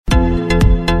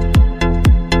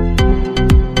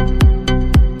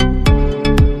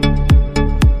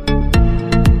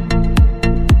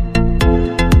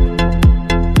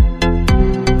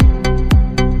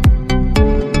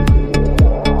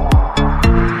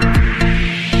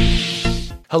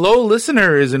Hello,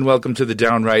 listeners, and welcome to the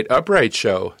Downright Upright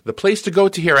Show, the place to go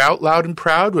to hear out loud and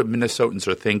proud what Minnesotans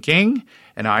are thinking.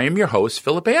 And I am your host,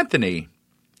 Philip Anthony.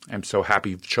 I'm so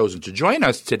happy you've chosen to join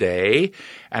us today,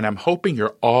 and I'm hoping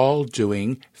you're all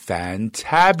doing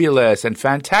fantabulous. And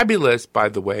fantabulous, by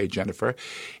the way, Jennifer,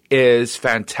 is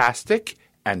fantastic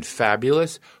and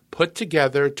fabulous put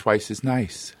together twice as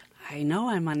nice. I know.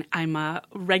 I'm a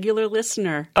regular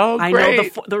listener. Oh, great. I know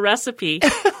the recipe.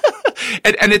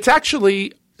 And it's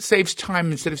actually saves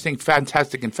time. Instead of saying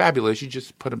fantastic and fabulous, you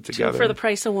just put them together. Two for the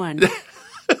price of one.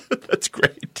 That's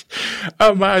great.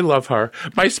 I love her.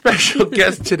 My special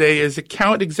guest today is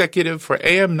account executive for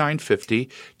AM 950,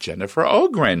 Jennifer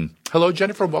Ogren. Hello,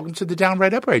 Jennifer. Welcome to the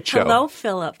Downright Upright Show. Hello,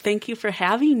 Philip. Thank you for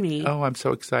having me. Oh, I'm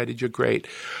so excited. You're great.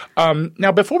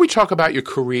 Now, before we talk about your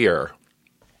career,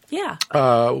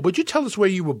 would you tell us where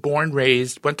you were born,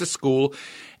 raised, went to school,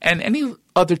 and any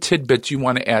other tidbits you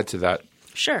want to add to that?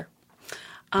 Sure.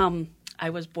 I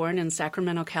was born in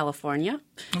Sacramento, California,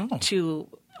 to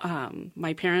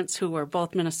my parents who were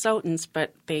both Minnesotans,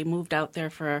 but they moved out there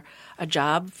for a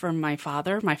job from my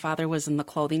father. My father was in the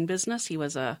clothing business. He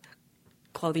was a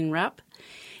clothing rep.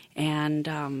 And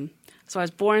so I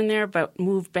was born there, but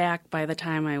moved back by the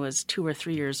time I was 2 or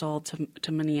 3 years old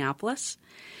to Minneapolis.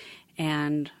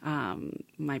 And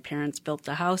my parents built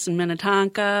a house in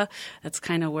Minnetonka. That's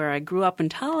kind of where I grew up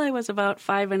until I was about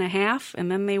 5 and a half. And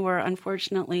then they were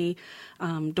unfortunately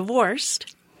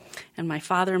divorced. And my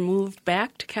father moved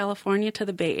back to California to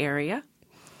the Bay Area.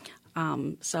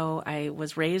 So I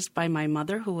was raised by my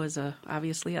mother, who was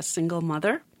obviously a single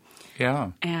mother.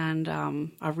 Yeah. And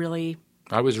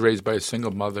I was raised by a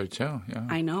single mother, too. Yeah.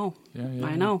 I know. Yeah.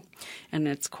 I know. And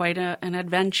it's quite an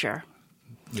adventure.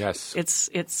 Yes.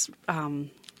 It's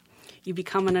you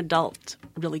become an adult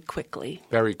really quickly.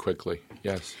 Very quickly,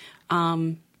 yes.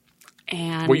 And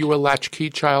were you a latchkey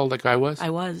child like I was? I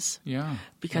was. Yeah.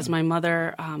 Because my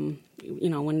mother,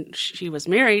 when she was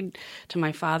married to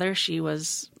my father, she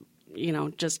was,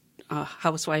 just a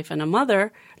housewife and a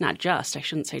mother. Not just, I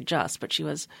shouldn't say just, but she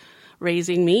was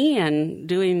raising me and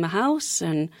doing the house.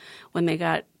 And when they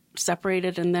got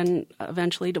separated and then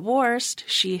eventually divorced,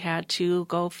 she had to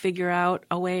go figure out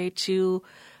a way to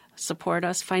support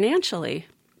us financially.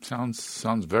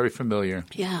 Sounds very familiar.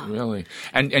 Yeah. Really.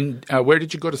 And where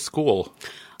did you go to school?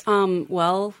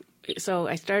 So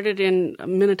I started in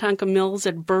Minnetonka Mills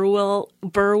at Burwell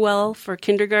for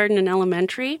kindergarten and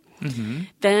elementary. Mm-hmm.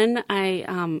 Then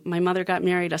my mother got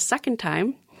married a second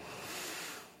time,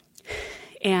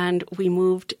 and we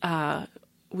moved.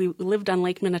 We lived on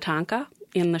Lake Minnetonka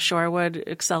in the Shorewood,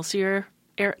 Excelsior,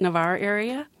 Navarre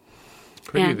area.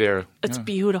 Pretty there. It's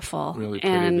beautiful. Really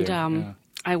pretty and there.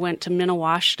 I went to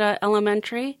Minnewashta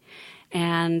Elementary,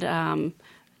 and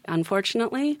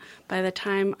unfortunately, by the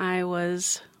time I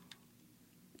was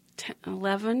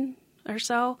 11 or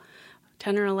so,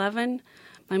 10 or 11,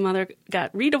 my mother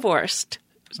got redivorced,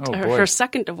 her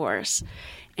second divorce.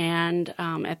 And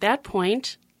at that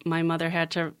point, my mother had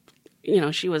to,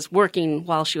 she was working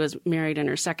while she was married in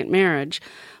her second marriage,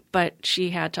 but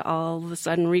she had to all of a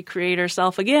sudden recreate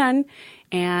herself again,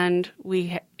 and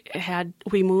we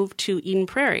moved to Eden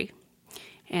Prairie.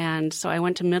 And so I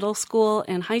went to middle school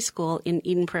and high school in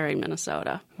Eden Prairie,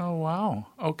 Minnesota. Oh, wow.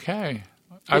 Okay.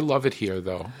 I love it here,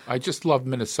 though. I just love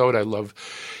Minnesota. I love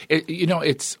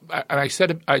it.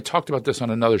 I talked about this on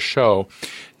another show,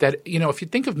 that, if you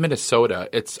think of Minnesota,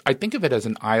 I think of it as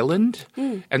an island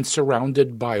and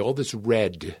surrounded by all this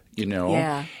red,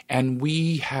 Yeah. And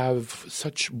we have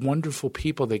such wonderful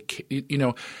people that,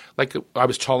 like I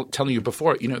was telling you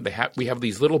before, we have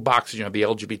these little boxes, the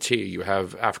LGBT, you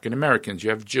have African Americans,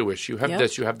 you have Jewish, you have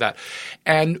this, you have that.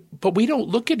 But we don't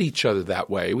look at each other that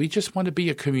way. We just want to be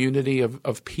a community of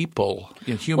people,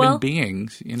 human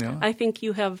beings, I think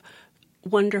you have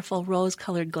wonderful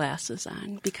rose-colored glasses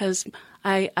on, because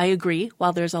I agree,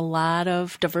 while there's a lot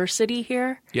of diversity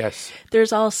here, yes,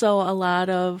 there's also a lot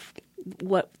of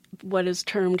what is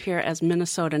termed here as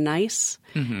Minnesota nice,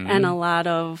 and a lot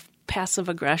of passive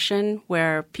aggression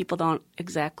where people don't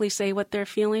exactly say what they're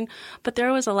feeling. But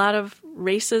there was a lot of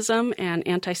racism and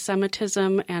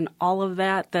anti-Semitism and all of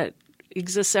that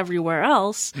exists everywhere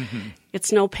else.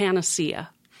 It's no panacea.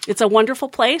 It's a wonderful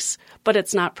place, but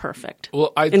it's not perfect.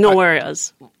 Well, nowhere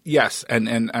is. Yes,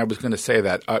 and I was going to say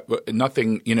that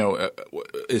nothing,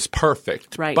 is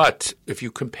perfect. Right. But if you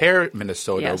compare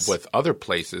Minnesota Yes. with other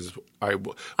places, I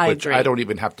which agree. I don't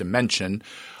even have to mention,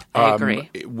 I agree.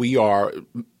 We are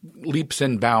leaps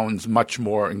and bounds much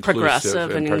more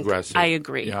inclusive and progressive. I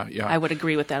agree. Yeah. I would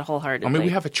agree with that wholeheartedly. I mean, we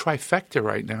have a trifecta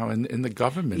right now in the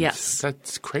government. Yes.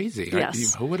 That's crazy.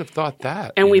 Yes. Who would have thought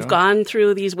that? And we've gone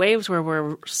through these waves where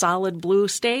we're solid blue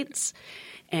states,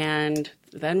 and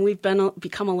then we've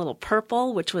become a little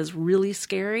purple, which was really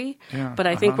scary. Yeah, but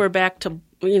I think we're back to,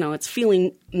 it's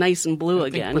feeling nice and blue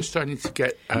again. I think we're starting to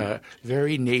get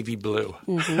very navy blue.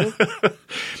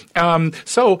 Mm-hmm.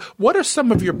 So what are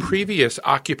some of your previous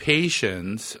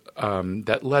occupations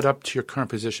that led up to your current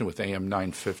position with AM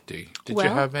 950? Did you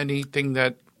have anything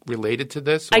that related to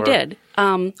this? Or? I did.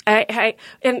 And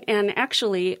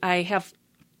actually, I have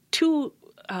two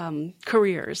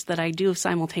careers that I do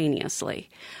simultaneously.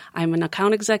 I'm an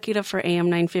account executive for AM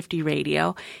 950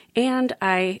 Radio, and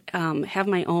I have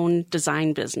my own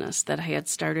design business that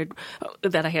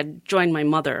I had joined my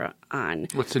mother on.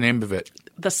 What's the name of it?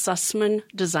 The Sussman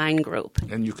Design Group.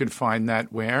 And you can find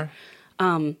that where?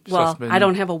 Well, Sussman? I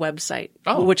don't have a website,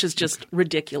 which is just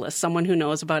ridiculous. Someone who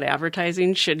knows about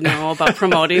advertising should know about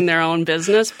promoting their own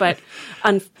business. But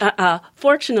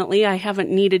fortunately, I haven't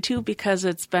needed to because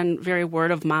it's been very word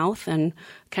of mouth and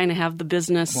kind of have the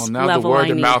business level. Well, now the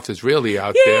word of mouth is really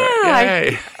out there.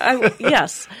 Yay!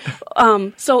 Yes.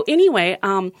 So anyway,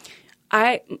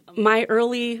 my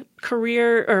early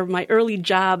career or my early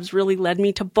jobs really led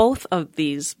me to both of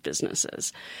these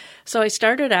businesses. So I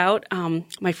started out,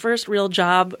 my first real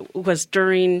job was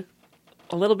during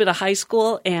a little bit of high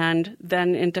school and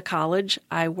then into college.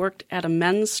 I worked at a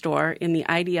men's store in the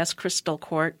IDS Crystal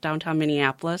Court, downtown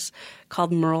Minneapolis,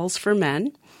 called Merle's for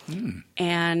Men.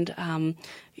 And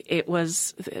it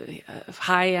was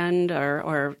high-end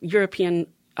or European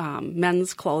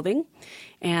men's clothing.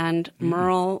 And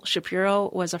Merle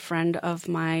Shapiro was a friend of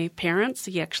my parents.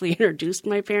 He actually introduced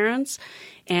my parents.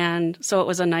 And so it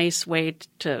was a nice way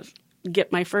to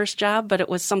get my first job, but it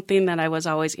was something that I was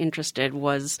always interested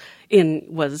was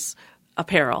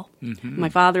apparel. My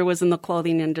father was in the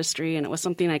clothing industry, and it was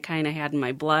something I kind of had in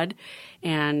my blood.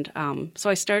 And so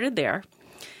I started there.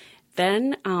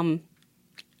 Then from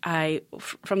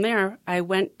there, I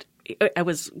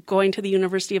was going to the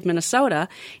University of Minnesota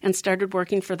and started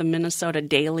working for the Minnesota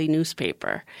Daily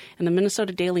newspaper. And the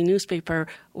Minnesota Daily newspaper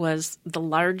was the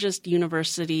largest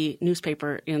university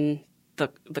newspaper in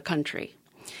the country.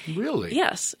 Really?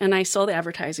 Yes. And I sold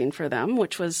advertising for them,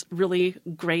 which was really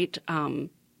great.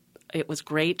 It was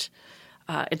great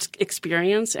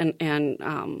experience and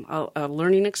a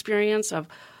learning experience of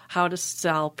how to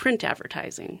sell print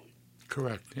advertising.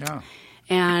 Correct, yeah.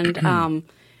 And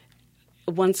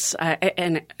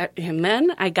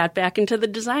then I got back into the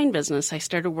design business. I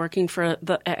started working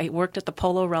I worked at the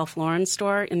Polo Ralph Lauren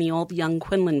store in the old Young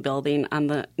Quinlan building on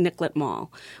the Nicollet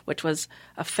Mall, which was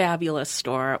a fabulous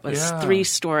store. It was 3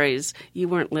 stories. You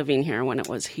weren't living here when it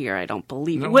was here, I don't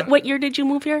believe. No, what year did you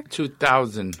move here?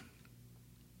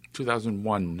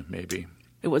 2001, maybe.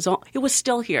 It was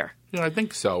still here. Yeah, I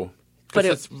think so. But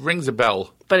it rings a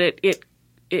bell. But it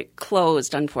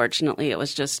closed, unfortunately. It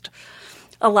was just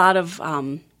a lot of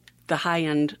the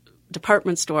high-end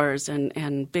department stores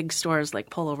and big stores like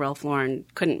Polo Ralph Lauren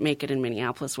couldn't make it in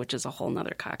Minneapolis, which is a whole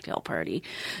nother cocktail party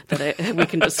that we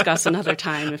can discuss another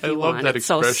time if you want. I love that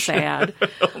expression. It's so sad.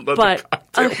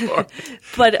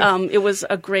 But it was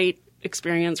a great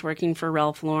experience working for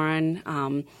Ralph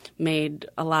Lauren. Made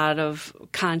a lot of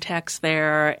contacts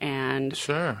there, and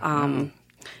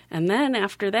and then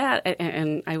after that,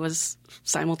 and I was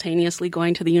simultaneously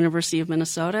going to the University of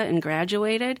Minnesota and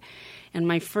graduated. And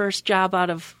my first job out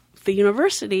of the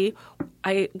university,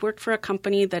 I worked for a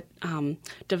company that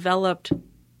developed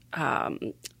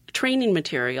training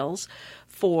materials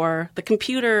for the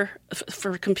computer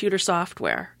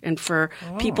software and for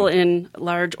people in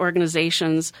large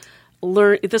organizations.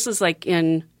 This is like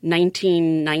in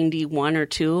 1991 or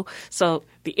 2, so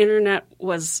the internet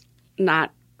was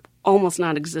almost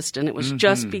not existent. It was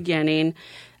just beginning.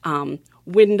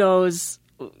 Windows,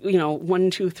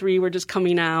 1, 2, 3 were just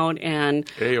coming out, and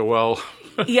AOL.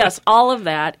 Yes, all of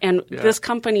that. And this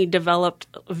company developed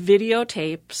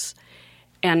videotapes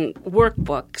and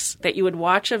workbooks that you would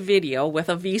watch a video with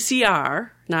a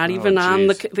VCR, not even on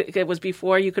it was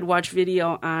before you could watch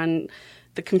video on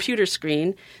the computer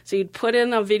screen. So you'd put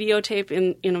in a videotape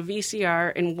in a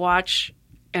VCR and watch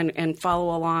and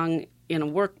follow along in a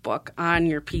workbook on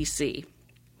your PC.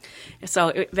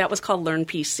 So that was called Learn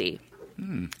PC,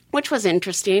 which was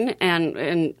interesting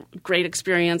and great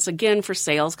experience, again, for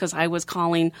sales, because I was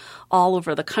calling all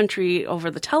over the country over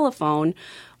the telephone,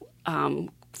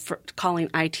 calling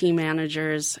IT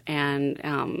managers and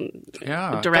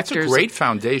directors. That's a great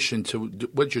foundation to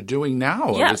what you're doing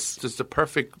now. Yes. It's just a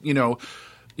perfect,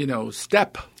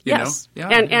 step. Yes. Yeah.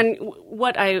 And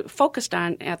what I focused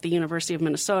on at the University of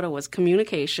Minnesota was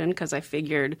communication, because I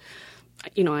figured,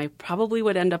 I probably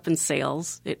would end up in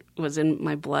sales. It was in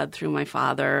my blood through my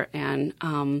father, and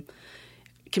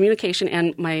communication,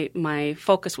 and my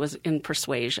focus was in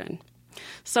persuasion.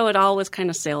 So it all was kind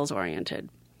of sales oriented.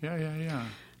 Yeah.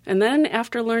 And then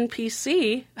after Learn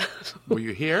PC, were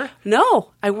you here?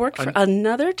 No, I worked for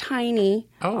another tiny.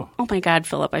 Oh my God,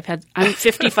 Philip! I'm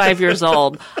 55 years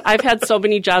old. I've had so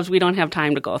many jobs, we don't have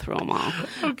time to go through them all.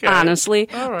 Okay. Honestly,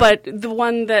 all right. But the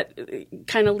one that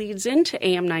kind of leads into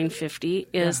AM 950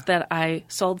 is that I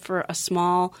sold for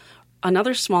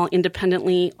another small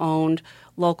independently owned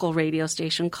local radio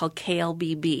station called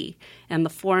KLBB, and the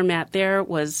format there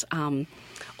was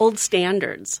old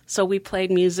standards. So we played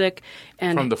music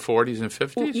and from the 40s and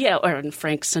 50s. Yeah, or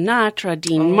Frank Sinatra,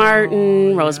 Dean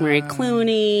Martin, Rosemary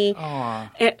Clooney.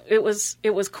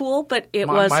 It was cool, but it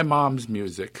was my mom's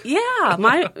music. Yeah,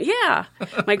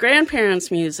 my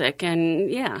grandparents' music, and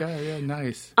Yeah,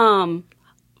 nice.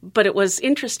 But it was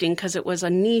interesting because it was a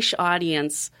niche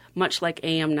audience, much like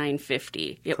AM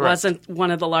 950. It Correct. wasn't one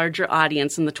of the larger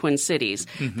audience in the Twin Cities.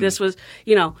 Mm-hmm. This was,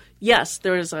 yes,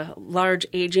 there was a large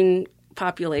aging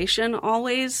population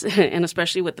always, and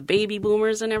especially with the baby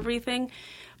boomers and everything.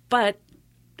 But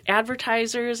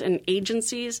advertisers and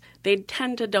agencies, they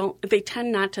tend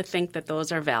not to think that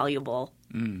those are valuable.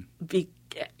 And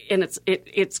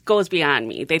it goes beyond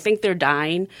me. They think they're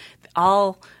dying.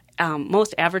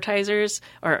 Most advertisers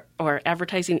or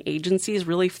advertising agencies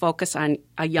really focus on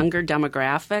a younger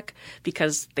demographic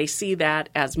because they see that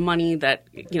as money that,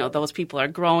 those people are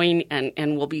growing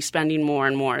and will be spending more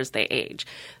and more as they age.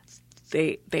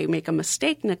 They make a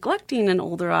mistake neglecting an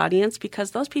older audience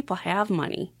because those people have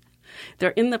money. They're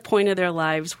in the point of their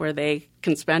lives where they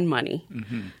can spend money.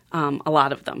 Mm-hmm. A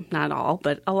lot of them, not all,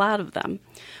 but a lot of them.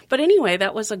 But anyway,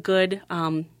 that was a good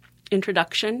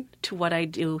introduction to what I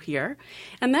do here.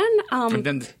 And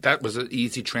then that was an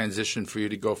easy transition for you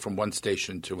to go from one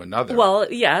station to another.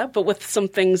 Well, yeah, but with some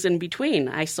things in between.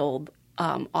 I sold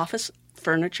office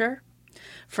furniture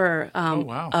for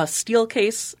a steel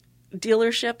case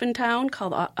dealership in town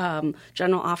called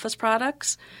General Office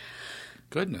Products.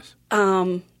 Goodness.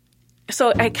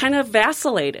 So I kind of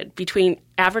vacillated between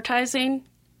advertising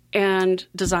and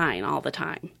design all the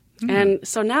time. And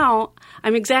so now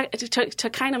I'm to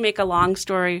kind of make a long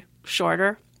story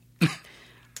shorter,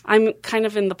 I'm kind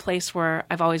of in the place where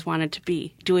I've always wanted to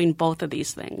be, doing both of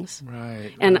these things.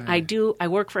 Right. And I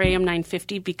work for AM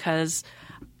 950 because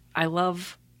I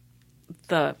love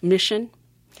the mission.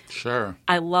 Sure.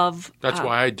 That's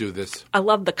why I do this. I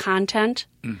love the content.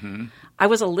 Mm-hmm. I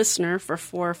was a listener for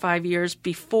 4 or 5 years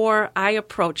before I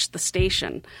approached the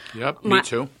station. Yep, me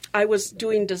too. I was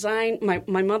doing design.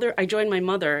 I joined my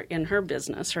mother in her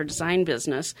business, her design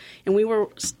business, and we were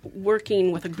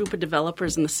working with a group of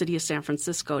developers in the city of San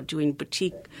Francisco doing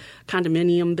boutique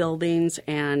condominium buildings,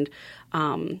 and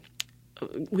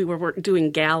we were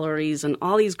doing galleries and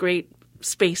all these great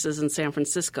spaces in San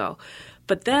Francisco.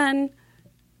 But then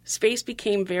space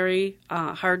became very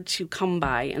hard to come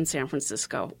by in San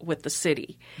Francisco with the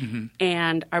city,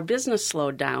 and our business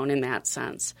slowed down in that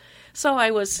sense. So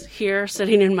I was here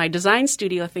sitting in my design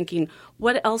studio thinking,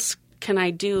 what else can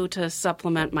I do to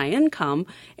supplement my income?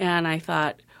 And I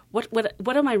thought,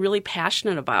 what am I really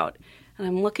passionate about? And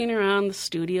I'm looking around the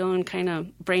studio and kind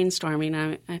of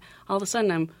brainstorming. All of a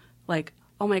sudden, I'm like,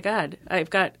 oh, my God, I've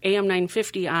got AM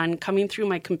 950 on coming through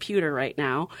my computer right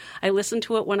now. I listen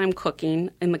to it when I'm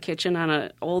cooking in the kitchen on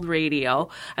an old radio.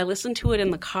 I listen to it in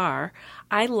the car.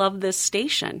 I love this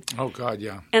station. Oh, God,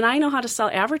 yeah. And I know how to sell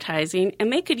advertising,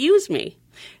 and they could use me.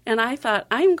 And I thought,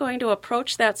 I'm going to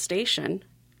approach that station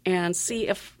and see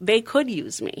if they could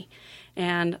use me.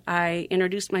 And I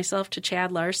introduced myself to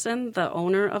Chad Larson, the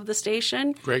owner of the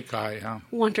station. Great guy, yeah.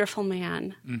 Wonderful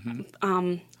man.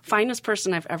 Mm-hmm. Finest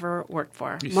person I've ever worked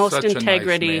for. He's Most such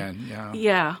integrity. A nice man,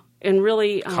 yeah, and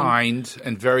really kind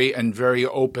and very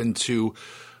open to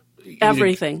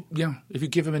everything. If you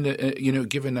give him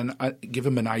give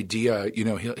him an idea,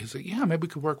 he's like, yeah, maybe we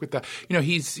could work with that.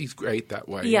 He's great that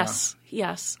way. Yes.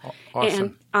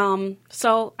 Awesome. And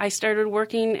so I started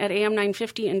working at AM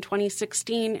 950 in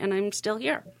 2016, and I'm still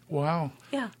here. Wow.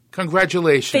 Yeah.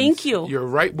 Congratulations. Thank you. You're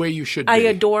right where you should be. I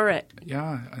adore it.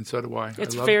 Yeah, and so do I.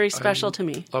 It's very special to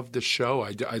me. I love the show.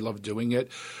 I love doing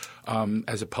it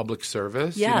as a public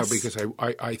service. Yes. Because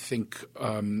I think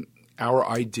our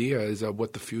ideas of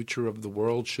what the future of the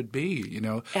world should be.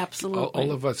 Absolutely,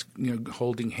 all of us,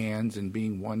 holding hands and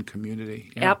being one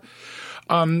community. Yeah.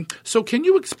 Yep. So, can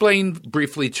you explain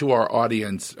briefly to our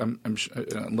audience,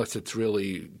 unless it's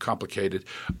really complicated,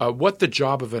 what the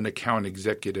job of an account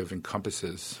executive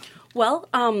encompasses? Well,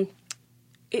 AM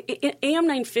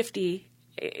 950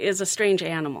 is a strange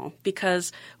animal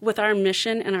because with our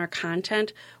mission and our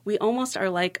content, we almost are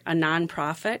like a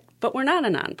nonprofit, but we're not a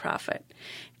nonprofit.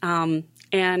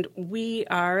 And we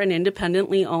are an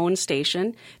independently owned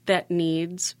station that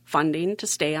needs funding to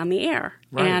stay on the air.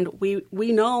 Right. And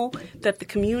we know that the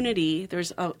community,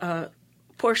 there's a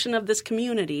portion of this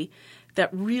community that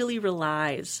really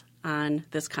relies on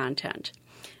this content.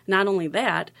 Not only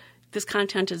that, this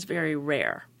content is very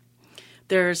rare.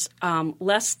 There's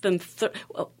less than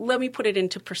let me put it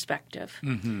into perspective.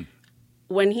 Mm-hmm.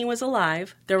 When he was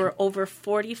alive, there were over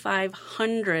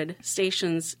 4,500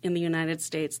 stations in the United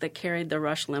States that carried the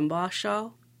Rush Limbaugh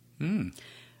show. Mm.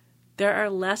 There are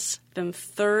less than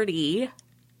 30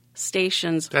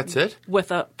 stations. That's it?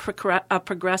 With a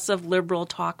progressive liberal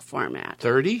talk format.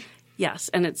 30? Yes,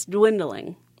 and it's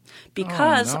dwindling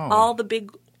because all the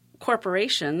big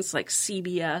corporations like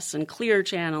CBS and Clear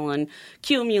Channel and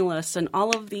Cumulus and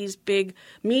all of these big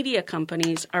media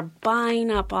companies are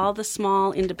buying up all the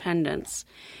small independents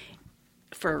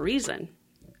for a reason.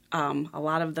 A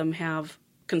lot of them have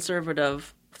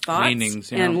conservative thoughts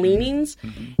leanings, and leanings,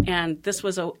 and this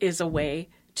is a way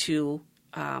to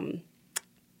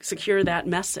secure that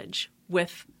message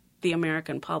with the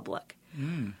American public.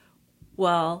 Mm.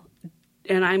 Well,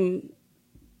 and I'm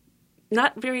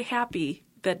not very happy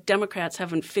that Democrats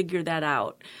haven't figured that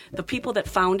out. The people that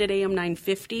founded AM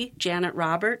 950, Janet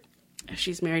Robert,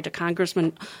 she's married to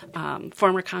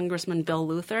former Congressman Bill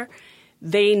Luther,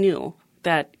 they knew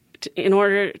that in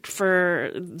order for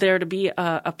there to be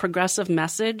a progressive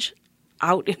message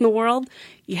out in the world,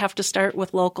 you have to start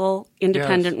with local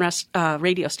independent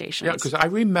radio stations. Yeah, because I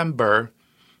remember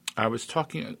I was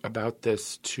talking about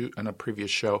this on a previous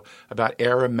show about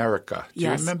Air America. Do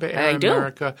you remember Air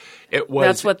America? It was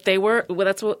That's what they were. Well,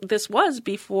 that's what this was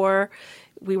before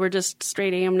we were just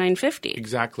straight AM 950.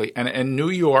 Exactly. And New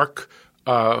York,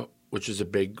 which is a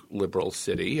big liberal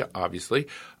city, obviously,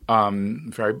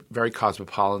 very, very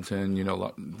cosmopolitan,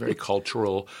 very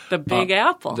cultural. The Big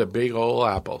Apple. The Big Old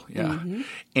Apple, yeah. Mm-hmm.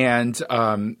 And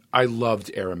I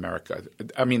loved Air America.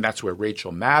 I mean, that's where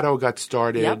Rachel Maddow got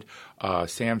started. Yep.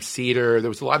 Sam Cedar. There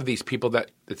was a lot of these people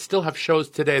that still have shows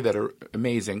today that are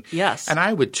amazing. Yes. And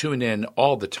I would tune in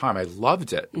all the time. I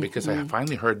loved it because I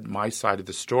finally heard my side of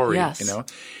the story, Yes. And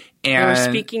they were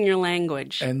speaking your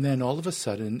language. And then all of a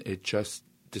sudden it just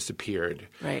disappeared.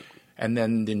 Right. And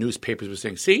then the newspapers were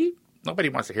saying, see, nobody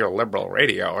wants to hear liberal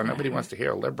radio, and nobody wants to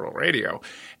hear liberal radio.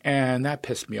 And that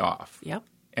pissed me off. Yep.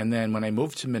 And then when I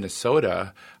moved to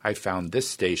Minnesota, I found this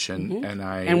station,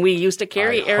 and we used to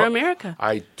carry Air America.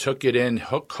 I took it in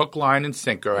hook, line, and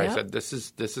sinker. Yep. I said, "This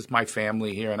is my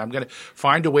family here, and I'm going to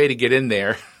find a way to get in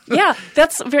there." Yeah,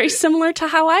 that's very similar to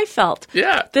how I felt.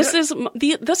 Yeah, this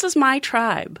is my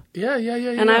tribe. Yeah.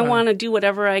 And I want to do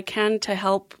whatever I can to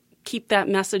help keep that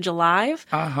message alive.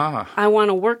 I want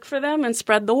to work for them and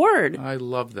spread the word. I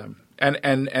love them.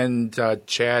 And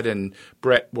Chad and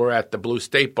Brett were at the Blue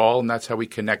State Ball, and that's how we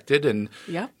connected. And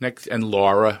and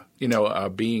Laura,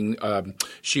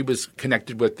 she was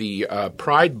connected with the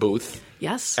Pride booth.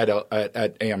 Yes. At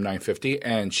AM 950,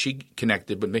 and she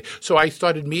connected with me. So I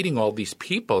started meeting all these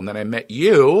people, and then I met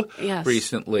you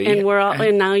recently. And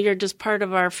and now you're just part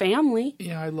of our family.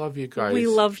 Yeah, I love you guys. We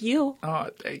love you. Oh,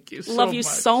 thank you so much. Love you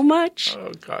so much.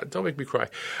 Oh, God, don't make me cry.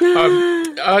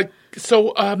 How?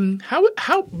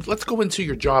 Let's go into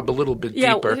your job a little bit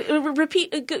deeper.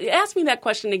 Ask me that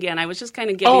question again. I was just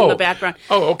kind of giving the background.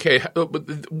 Oh, okay.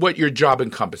 What your job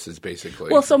encompasses,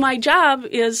 basically. Well, so my job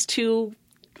is to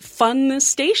fund this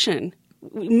station,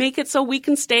 make it so we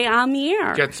can stay on the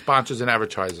air. Get sponsors and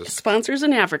advertisers.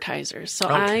 So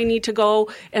I need to go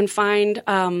and find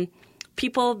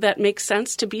people that make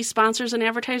sense to be sponsors and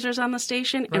advertisers on the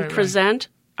station and present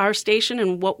our station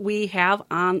and what we have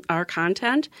on our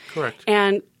content. Correct.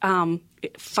 And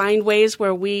find ways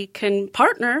where we can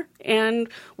partner and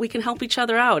we can help each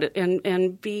other out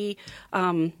and be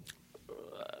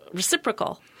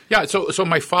reciprocal. Yeah, so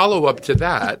my follow-up to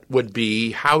that would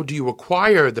be, how do you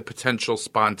acquire the potential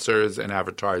sponsors and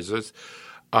advertisers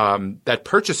that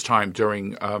purchase time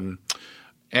during an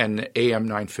AM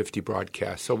 950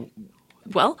 broadcast?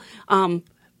 Well,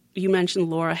 you mentioned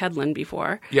Laura Headland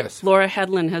before. Yes. Laura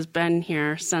Headland has been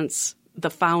here since the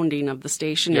founding of the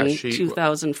station in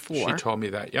 2004. She told me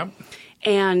that, yeah.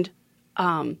 And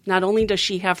not only does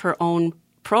she have her own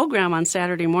program on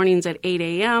Saturday mornings at 8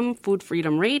 a.m., Food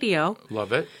Freedom Radio.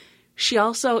 Love it. She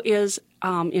also is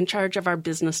in charge of our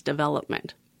business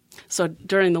development. So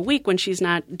during the week when she's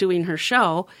not doing her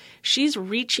show, she's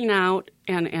reaching out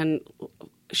and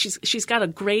she's got a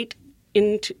great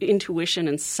intuition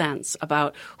and sense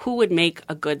about who would make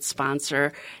a good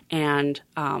sponsor and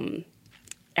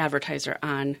advertiser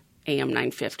on AM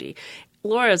 950.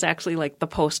 Laura is actually like the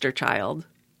poster child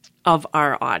of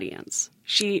our audience.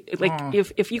 She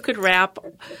if you could wrap,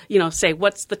 say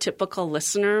what's the typical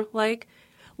listener like,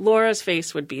 Laura's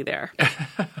face would be there.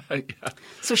 Yeah.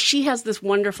 So she has this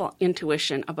wonderful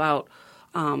intuition about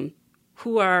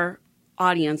who our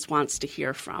audience wants to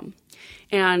hear from.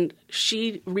 And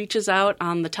she reaches out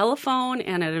on the telephone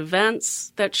and at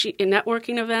events in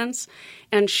networking events,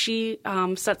 and she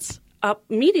sets up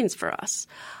meetings for us.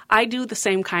 I do the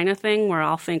same kind of thing where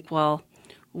I'll think, well,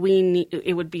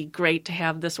 it would be great to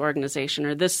have this organization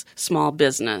or this small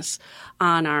business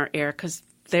on our air because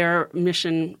their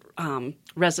mission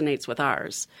resonates with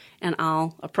ours. And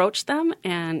I'll approach them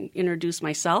and introduce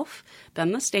myself,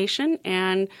 then the station,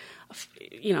 and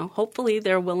hopefully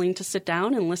they're willing to sit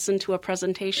down and listen to a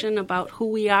presentation about who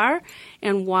we are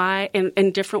and why,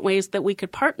 and different ways that we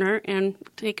could partner and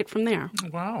take it from there.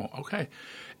 Wow. Okay.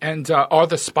 And are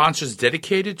the sponsors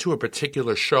dedicated to a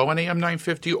particular show on AM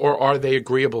 950, or are they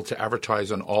agreeable to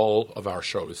advertise on all of our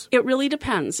shows? It really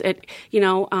depends.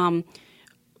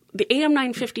 The AM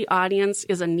 950 audience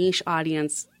is a niche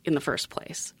audience in the first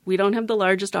place. We don't have the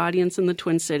largest audience in the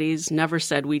Twin Cities, never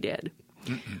said we did.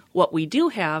 Mm-mm. What we do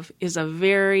have is a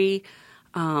very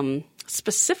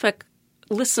specific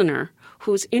listener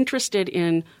who's interested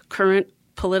in current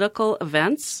political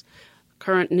events,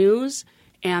 current news,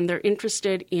 and they're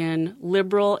interested in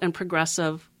liberal and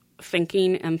progressive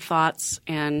thinking and thoughts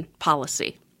and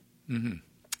policy.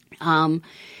 Mm-hmm.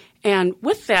 And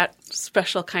with that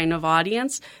special kind of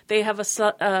audience, they have a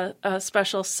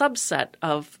special subset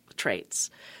of traits.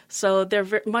 So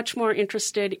they're much more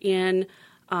interested in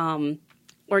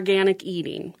organic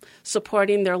eating,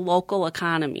 supporting their local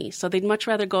economy. So they'd much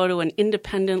rather go to an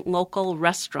independent local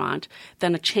restaurant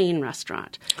than a chain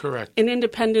restaurant. Correct. An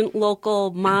independent local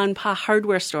ma-and-pa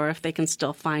hardware store, if they can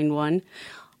still find one,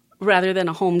 rather than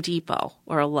a Home Depot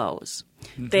or a Lowe's.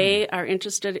 Mm-hmm. They are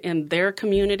interested in their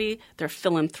community. They're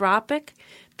philanthropic.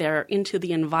 They're into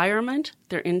the environment.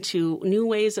 They're into new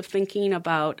ways of thinking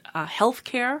about health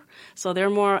care. So they're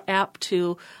more apt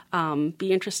to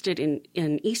be interested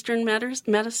in Eastern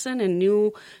medicine and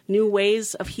new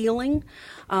ways of healing.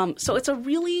 So it's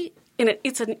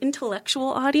it's an intellectual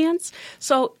audience.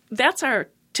 So that's our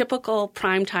typical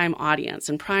primetime audience.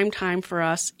 And primetime for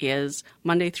us is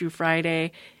Monday through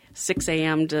Friday, 6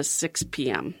 a.m. to 6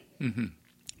 p.m. Mm-hmm.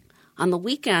 On the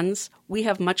weekends, we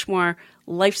have much more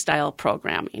lifestyle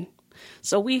programming.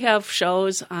 So we have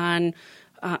shows on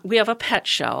we have a pet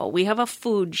show, we have a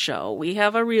food show, we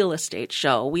have a real estate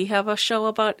show, we have a show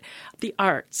about the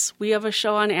arts, we have a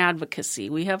show on advocacy,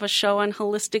 we have a show on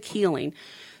holistic healing.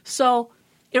 So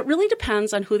it really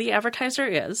depends on who the advertiser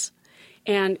is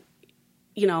and,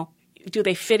 do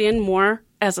they fit in more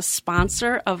as a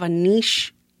sponsor of a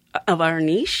niche, of our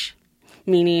niche,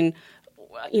 meaning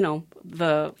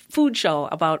the food show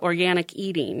about organic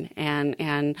eating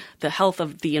and the health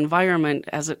of the environment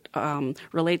as it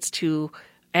relates to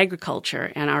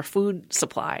agriculture and our food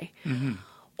supply. Mm-hmm.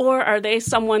 Or are they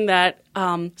someone that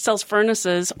sells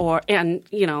furnaces or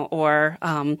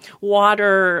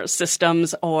water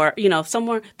systems or,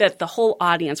 somewhere that the whole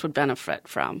audience would benefit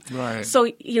from? Right. So,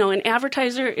 an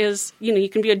advertiser is, you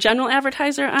can be a general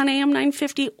advertiser on AM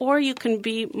 950 or you can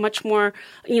be much more,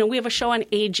 we have a show on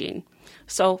aging.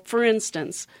 So, for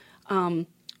instance,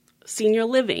 senior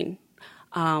living,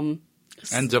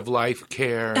 end-of-life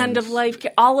care. End-of-life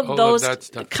care. All of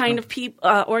those kind of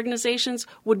organizations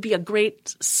would be a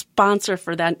great sponsor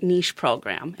for that niche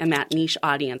program and that niche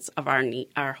audience of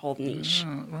our whole niche.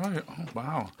 Right. Oh,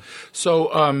 wow. So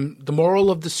the moral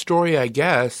of the story, I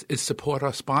guess, is support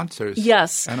our sponsors.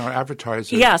 Yes. And our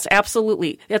advertisers. Yes,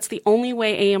 absolutely. That's the only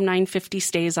way AM 950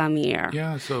 stays on the air.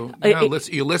 Yeah. So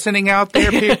you listening out there,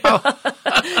 people?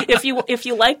 If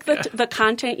you like the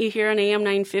content you hear on AM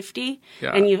 950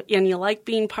 and you like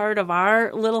being part of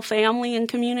our little family and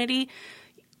community,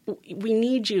 we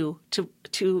need you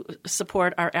to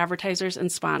support our advertisers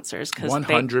and sponsors because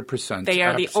 100%. They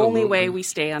are the only way we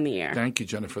stay on the air. Thank you,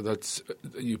 Jennifer. That's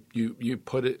you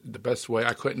put it the best way.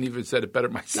 I couldn't even said it better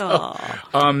myself.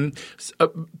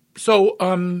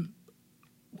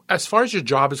 As far as your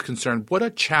job is concerned, what are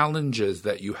challenges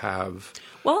that you have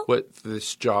with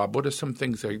this job? What are some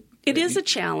things that It is a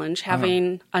challenge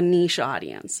having a niche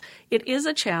audience. It is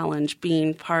a challenge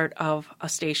being part of a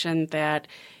station that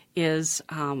is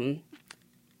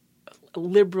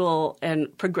liberal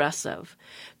and progressive,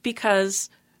 because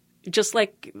just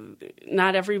like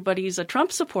not everybody's a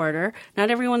Trump supporter,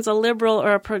 not everyone's a liberal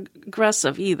or a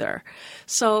progressive either.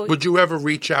 So, would you ever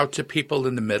reach out to people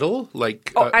in the middle,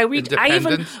 like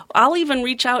independents? I'll even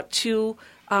reach out to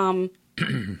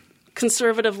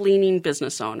conservative-leaning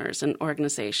business owners and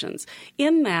organizations.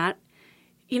 In that,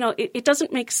 it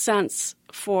doesn't make sense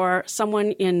for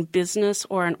someone in business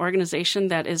or an organization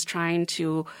that is trying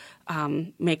to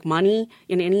make money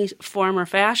in any form or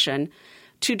fashion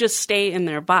to just stay in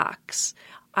their box.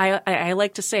 I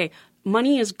like to say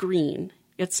money is green.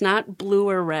 It's not blue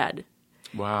or red.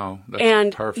 Wow,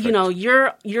 that's perfect.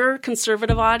 Your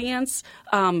conservative audience,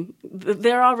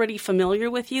 they're already familiar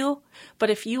with you. But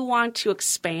if you want to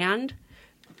expand,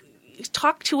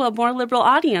 talk to a more liberal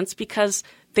audience, because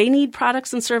they need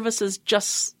products and services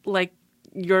just like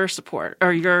your support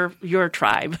or your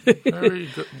tribe. Very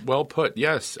good. Well put.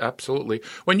 Yes, absolutely.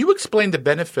 When you explain the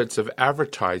benefits of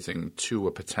advertising to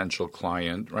a potential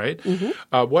client, right,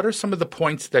 what are some of the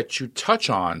points that you touch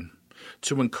on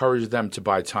to encourage them to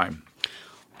buy time?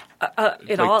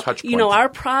 Our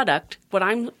product, what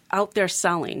I'm out there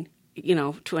selling,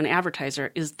 to an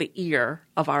advertiser, is the ear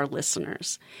of our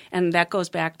listeners. And that goes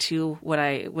back to what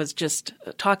I was just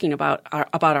talking about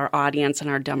our audience and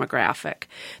our demographic.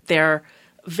 They're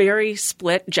very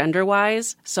split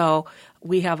gender-wise. So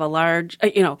we have a large,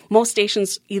 most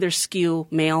stations either skew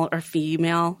male or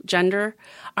female gender.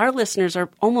 Our listeners are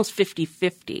almost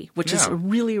 50-50, which is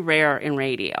really rare in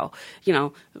radio.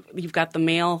 You've got the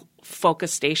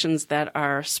male-focused stations that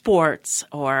are sports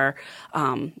or,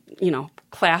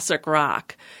 classic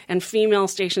rock. And female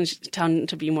stations tend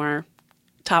to be more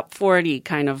top 40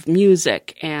 kind of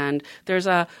music. And there's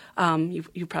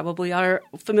you probably are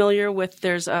familiar with,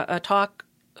 there's a talk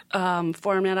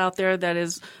format out there that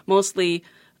is mostly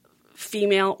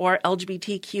female or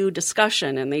LGBTQ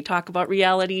discussion, and they talk about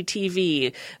reality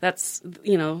TV. That's,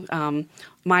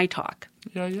 my talk.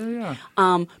 Yeah.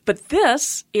 But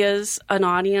this is an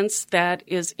audience that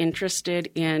is interested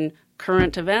in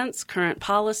current events, current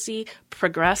policy,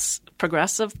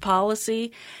 progressive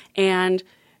policy. And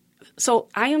so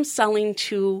I am selling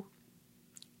to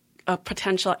a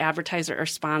potential advertiser or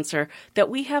sponsor that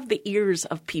we have the ears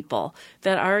of people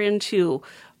that are into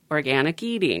organic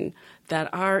eating,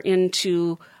 that are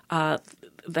into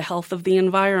the health of the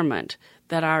environment,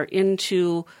 that are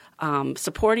into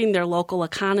supporting their local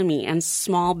economy and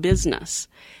small business.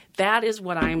 That is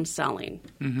what I'm selling.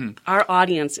 Mm-hmm. Our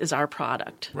audience is our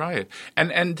product. Right.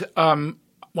 And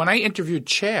when I interviewed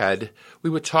Chad, we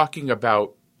were talking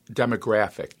about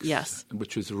demographics, yes,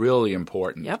 which is really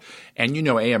important. Yep. And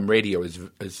AM radio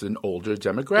is an older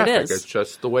demographic. It is. It's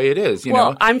just the way it is.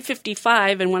 Well, I'm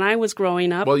 55, and when I was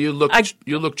growing up, you look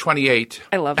 28.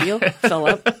 I love you,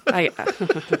 Philip.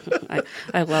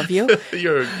 I love you.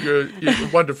 You're a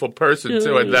wonderful person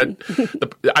too, and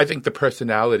I think the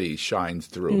personality shines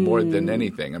through more than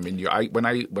anything. I mean,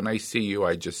 when I see you,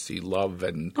 I just see love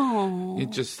and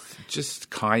just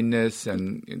kindness,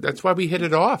 and that's why we hit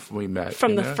it off when we met.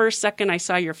 From the first second I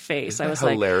saw your face, I was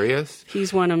hilarious. Like,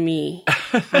 he's one of me.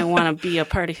 I want to be a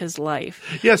part of his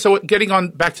life. Yeah, so getting on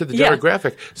back to the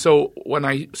demographic. So when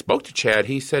I spoke to Chad,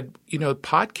 he said,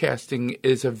 podcasting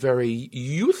is a very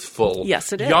youthful,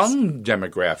 yes, it is, young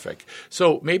demographic.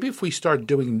 So maybe if we start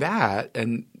doing that,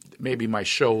 and maybe my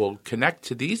show will connect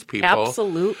to these people.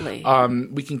 Absolutely.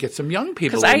 We can get some young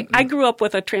people. Because I grew up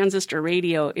with a transistor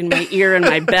radio in my ear in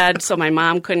my bed so my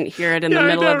mom couldn't hear it in the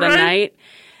middle of the night.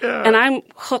 Yeah. And I'm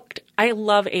hooked. I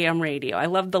love AM radio. I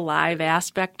love the live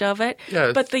aspect of it.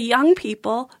 Yes. But the young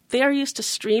people, they are used to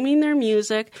streaming their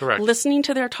music, correct, listening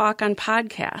to their talk on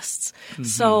podcasts. Mm-hmm.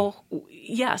 So,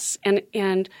 yes, and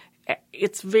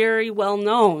it's very well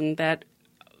known that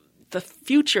the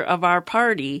future of our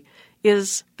party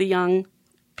is the young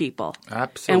people.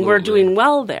 Absolutely. And we're doing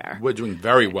well there. We're doing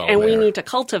very well and there. We need to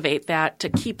cultivate that to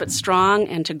keep it strong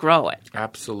and to grow it.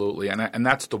 Absolutely. And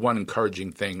that's the one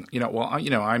encouraging thing.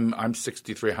 I'm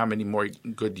 63. How many more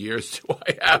good years do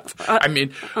I have?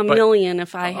 A million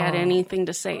if I had anything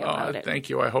to say about it. Thank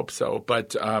you. I hope so.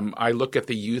 But I look at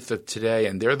the youth of today,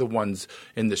 and they're the ones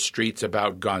in the streets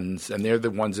about guns, and they're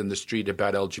the ones in the street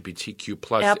about LGBTQ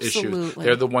plus issues.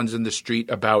 They're the ones in the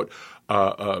street about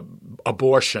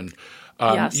abortion.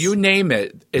 Yes. You name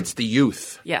it, it's the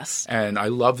youth. Yes. And I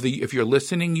love if you're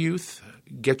listening, youth,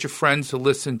 get your friends to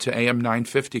listen to AM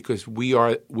 950 because we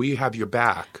have your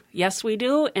back. Yes, we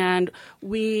do. And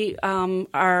we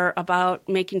are about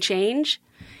making change.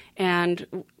 and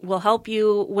will help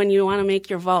you when you want to make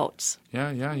your votes.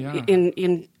 Yeah.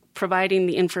 In providing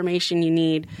the information you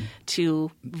need to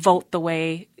vote the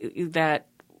way that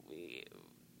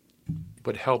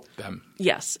would help them.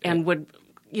 Yes, and would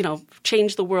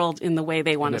change the world in the way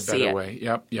they want to see it. In a better way.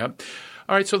 Yep.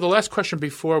 All right. So the last question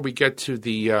before we get to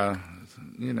the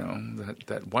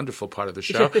that wonderful part of the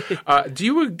show. Do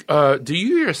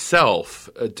you yourself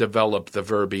develop the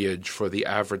verbiage for the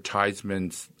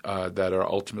advertisements that are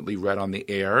ultimately read on the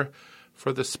air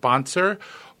for the sponsor?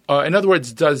 In other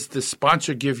words, does the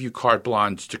sponsor give you carte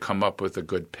blanche to come up with a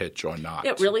good pitch or not?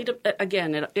 It really,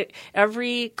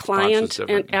 every client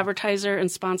and advertiser and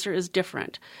sponsor is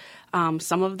different.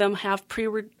 Some of them have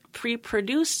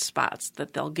pre-produced spots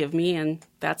that they'll give me, and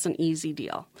that's an easy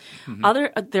deal.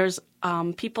 Mm-hmm. There's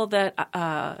people that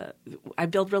I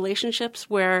build relationships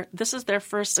where this is their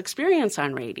first experience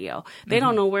on radio. They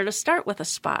don't know where to start with a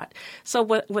spot. So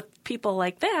with people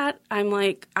like that, I'm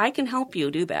like, I can help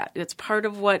you do that. It's part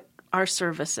of what our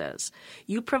service is.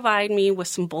 You provide me with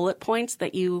some bullet points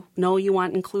that you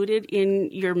want included in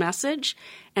your message,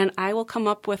 and I will come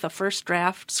up with a first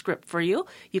draft script for you.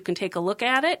 You can take a look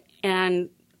at it and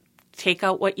take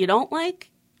out what you don't like,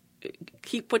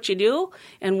 keep what you do,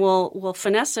 and we'll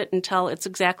finesse it until it's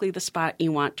exactly the spot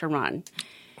you want to run.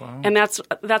 Wow. And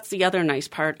that's the other nice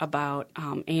part about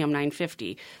AM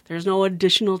 950. There's no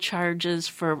additional charges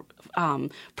for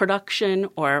production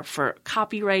or for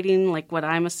copywriting like what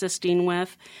I'm assisting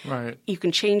with. Right. You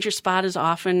can change your spot as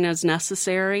often as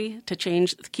necessary to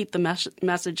keep the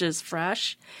messages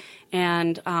fresh.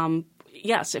 And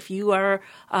yes, if you are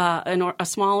a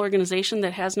small organization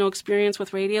that has no experience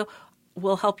with radio,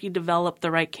 we'll help you develop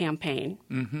the right campaign.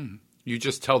 Mm-hmm. You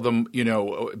just tell them,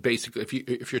 basically,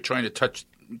 if you're trying to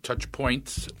touch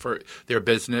points for their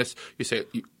business, you say,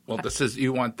 well, this is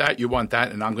you want that,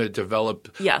 and I'm going to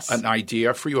develop an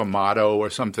idea for you, a motto or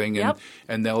something,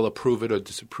 and they'll approve it or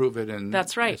disapprove it, and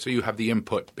that's right. So you have the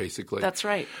input, basically. That's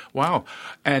right. Wow.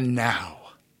 And now,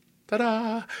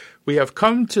 ta-da! We have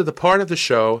come to the part of the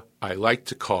show I like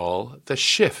to call the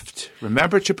shift.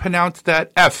 Remember to pronounce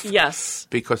that F. Yes.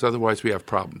 Because otherwise we have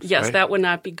problems. Yes, right? That would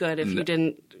not be good if you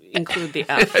didn't include the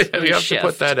F. You have to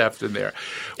put that F in there.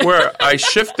 Where I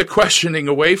shift the questioning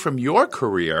away from your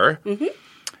career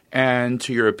and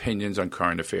to your opinions on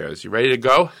current affairs. You ready to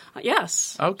go?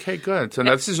 Yes. Okay, good. So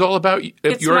now this is all about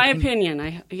it's my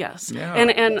opinion. Yes. Yeah.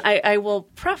 And I will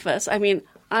preface, I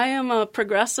am a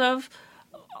progressive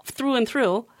through and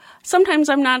through. Sometimes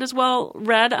I'm not as well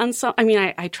read on some.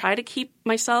 I try to keep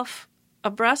myself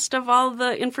abreast of all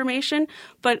the information,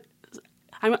 but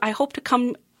I hope to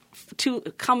come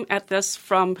at this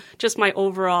from just my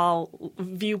overall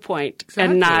viewpoint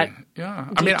and not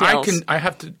details. I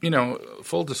have to,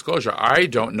 full disclosure, I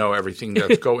don't know everything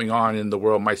that's going on in the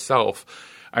world myself.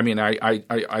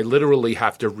 I literally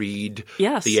have to read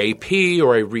the AP,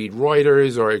 or I read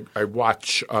Reuters, or I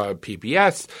watch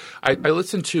PBS. I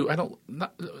listen to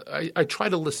I try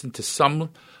to listen to some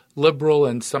liberal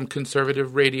and some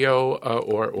conservative radio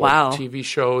or TV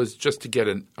shows just to get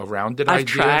a rounded idea. I've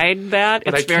tried that.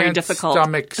 But it's very difficult. I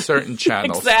can't stomach certain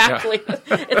channels. Exactly.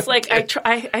 Yeah. It's like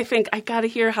I think I got to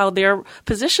hear how they're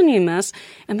positioning this,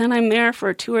 and then I'm there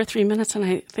for 2 or 3 minutes, and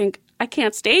I think I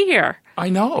can't stay here. I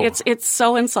know. It's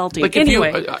so insulting. Like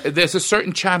anyway, there's a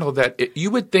certain channel that you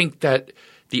would think that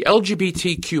the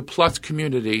LGBTQ plus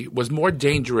community was more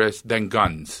dangerous than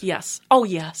guns. Yes. Oh,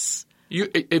 yes.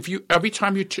 Every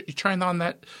time you turn on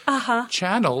that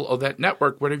channel or that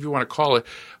network, whatever you want to call it,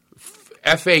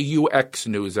 FAUX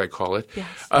news, I call it.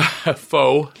 Yes.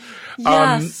 Faux.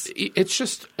 Yes. It's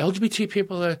just LGBT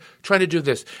people are trying to do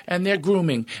this, and they're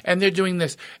grooming, and they're doing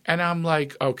this, and I'm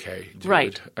like, okay, dude.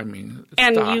 Right. Stop.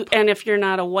 And if you're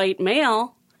not a white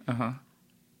male,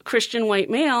 Christian white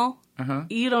male,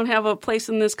 you don't have a place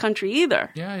in this country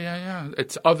either. Yeah.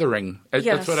 It's othering.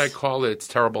 That's what I call it. It's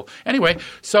terrible. Anyway,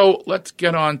 so let's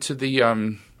get on to the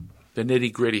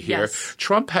nitty-gritty here. Yes.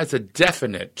 Trump has a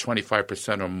definite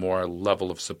 25% or more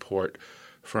level of support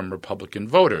from Republican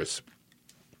voters.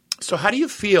 So how do you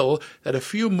feel that a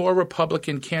few more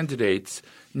Republican candidates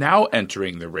now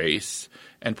entering the race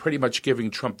and pretty much giving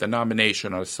Trump the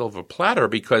nomination on a silver platter,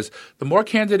 because the more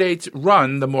candidates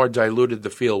run, the more diluted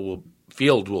the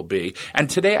field will be. And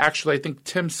today, actually, I think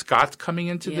Tim Scott's coming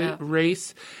into the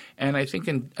race. And I think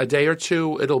in a day or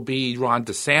two, it'll be Ron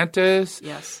DeSantis.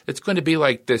 Yes. It's going to be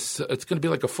like this. It's going to be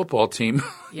like a football team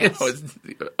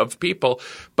of people.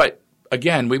 But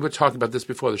again, we were talking about this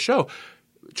before the show.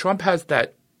 Trump has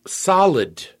that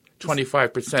solid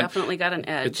 25%. Definitely got an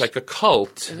edge. It's like a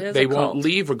cult. It is they a cult. won't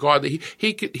leave regardless.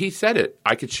 He said it.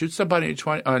 I could shoot somebody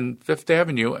on Fifth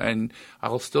Avenue and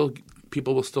I'll still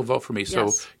people will still vote for me. Yes.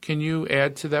 So can you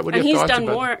add to that? What are and your he's thoughts done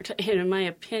about more,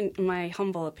 in my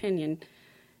humble opinion.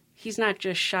 He's not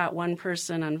just shot one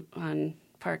person on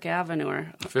Park Avenue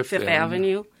or Fifth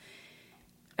Avenue.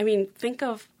 I mean, think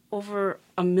of over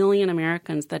 1 million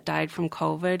Americans that died from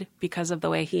COVID because of the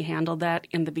way he handled that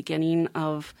in the beginning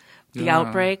of the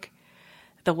outbreak,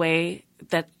 the way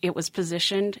that it was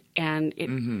positioned, and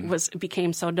it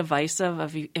became so divisive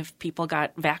of if people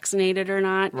got vaccinated or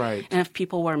not, right, and if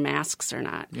people wore masks or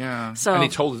not. Yeah. So, and he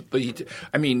told,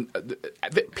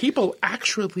 people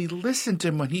actually listened to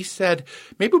him when he said,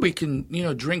 maybe we can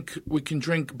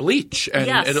drink bleach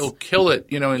and it'll kill it,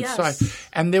 inside. Yes.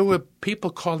 And there were people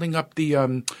calling up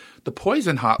the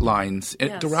poison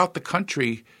hotlines throughout the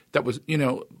country that was,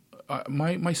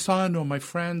 my son or my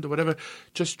friend or whatever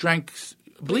just drank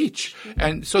bleach.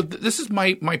 And so this is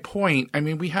my point. I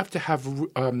mean, we have to have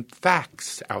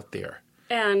facts out there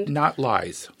and not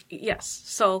lies. Yes.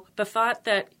 So the thought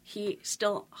that he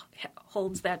still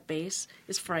holds that base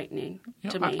is frightening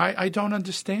to me. I don't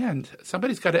understand.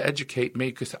 Somebody's got to educate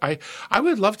me, because I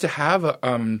would love to have what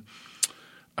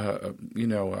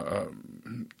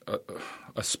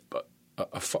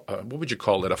would you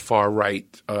call it? A far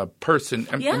right person.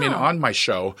 I mean, on my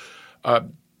show.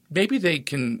 Maybe they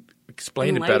can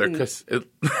explain it better, because it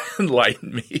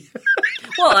enlighten me.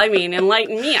 Well, I mean,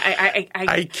 enlighten me.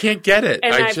 I can't get it.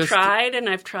 And I've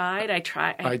tried.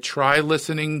 I try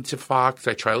listening to Fox.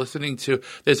 I try listening to.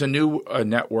 There's a new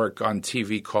network on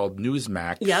TV called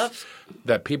Newsmax. Yep.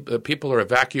 That people are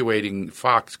evacuating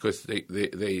Fox because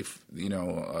they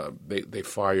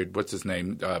fired what's his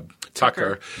name,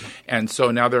 Tucker, and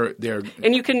so now they're.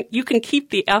 And you can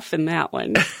keep the F in that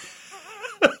one.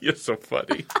 You're so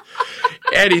funny.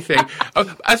 Anything.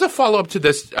 As a follow-up to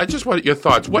this, I just want your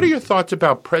thoughts. What are your thoughts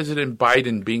about President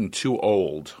Biden being too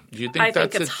old? Do you think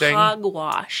that's a thing? I think it's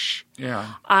hogwash.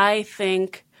 Yeah. I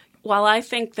think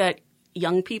that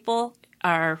young people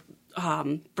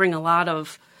bring a lot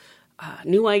of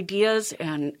new ideas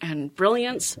and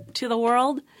brilliance to the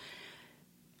world,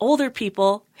 older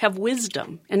people have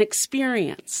wisdom and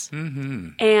experience. Mm-hmm.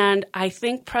 And I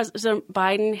think President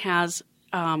Biden has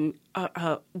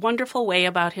a wonderful way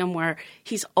about him where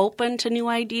he's open to new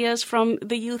ideas from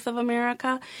the youth of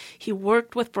America. He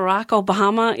worked with Barack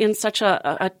Obama in such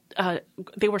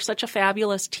they were such a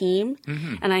fabulous team.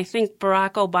 Mm-hmm. And I think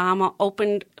Barack Obama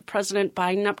opened President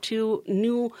Biden up to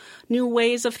new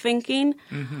ways of thinking.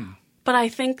 Mm-hmm. But I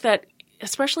think that,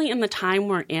 especially in the time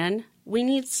we're in, we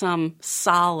need some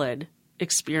solid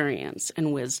experience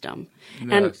and wisdom.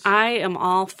 Yes. And I am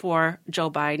all for Joe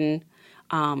Biden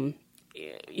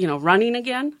running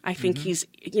again. I think he's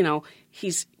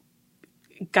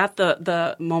got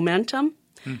the momentum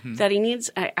that he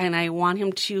needs, and I want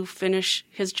him to finish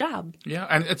his job. Yeah,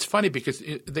 and it's funny because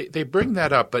they bring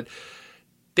that up, but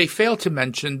they fail to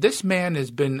mention this man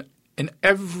has been in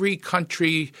every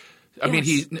country. I mean,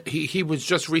 he was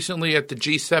just recently at the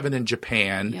G7 in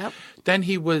Japan. Yep. Then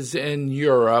he was in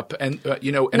Europe, and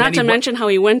and not to mention how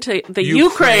he went to the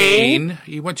Ukraine.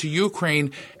 He went to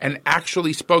Ukraine and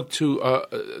actually spoke to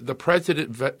the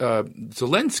president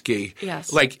Zelensky.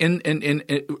 Yes. Like in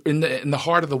the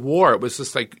heart of the war. It was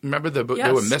just like, remember there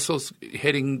were missiles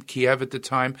hitting Kiev at the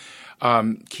time.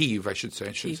 Kyiv, I should say.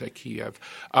 I should say Kiev.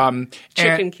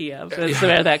 Chicken Kiev is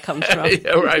where that comes from.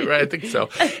 Yeah, right. I think so.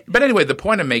 But anyway, the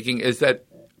point I'm making is that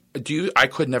I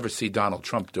could never see Donald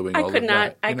Trump doing all of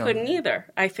that. I couldn't either.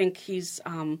 I think he's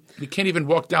he can't even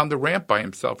walk down the ramp by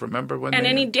himself. Remember when? And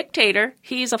any dictator,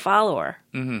 he's a follower.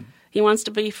 Mm-hmm. He wants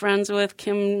to be friends with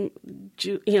Kim.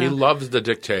 He loves the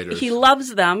dictators. He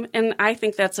loves them, and I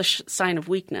think that's a sign of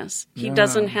weakness. He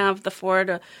doesn't have the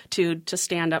fortitude to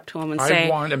stand up to him and say, I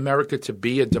want America to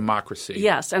be a democracy.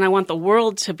 Yes, and I want the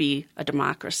world to be a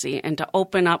democracy and to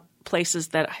open up places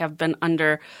that have been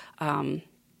under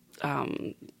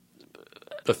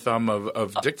the thumb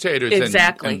of dictators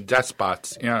and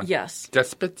despots. Yeah. Yes.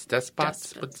 Despots?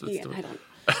 Yeah, I don't.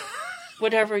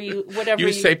 Whatever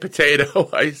you say potato,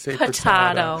 I say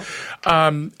potato.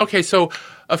 Okay, so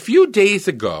a few days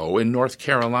ago in North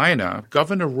Carolina,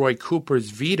 Governor Roy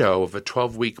Cooper's veto of a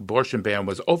 12-week abortion ban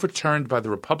was overturned by the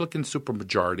Republican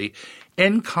supermajority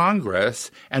in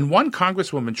Congress, and one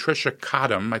Congresswoman, Tricia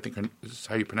Cottom, I think this is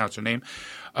how you pronounce her name,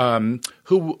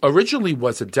 who originally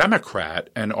was a Democrat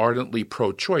and ardently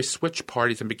pro-choice, switched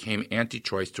parties and became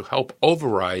anti-choice to help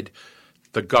override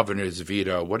the governor's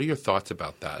veto. What are your thoughts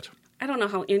about that? I don't know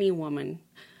how any woman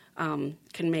can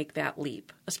make that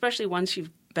leap, especially once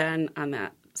you've been on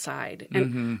that side.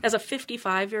 And as a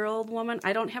 55-year-old woman,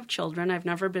 I don't have children. I've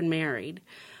never been married.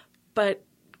 But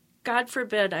God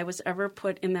forbid I was ever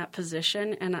put in that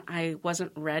position and I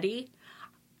wasn't ready.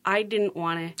 I didn't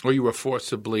want to. Or you were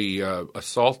forcibly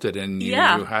assaulted and you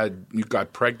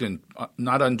got pregnant,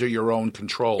 not under your own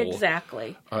control.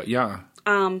 Exactly. Yeah.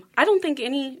 I don't think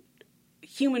any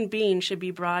human being should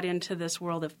be brought into this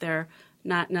world if they're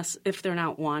not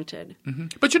wanted. Mm-hmm.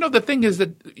 But the thing is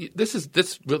that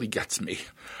this really gets me.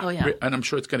 Oh yeah. And I'm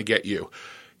sure it's going to get you.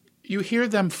 You hear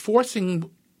them forcing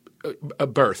a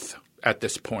birth at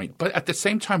this point, but at the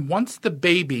same time, once the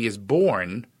baby is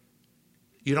born,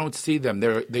 you don't see them.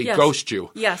 They ghost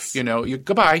you. Yes. You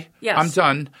goodbye. Yes. I'm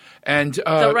done. And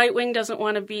the right wing doesn't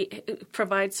want to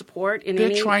provide support in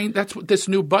they're trying. That's what this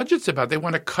new budget's about. They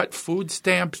want to cut food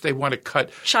stamps. They want to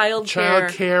cut child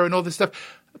care and all this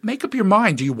stuff. Make up your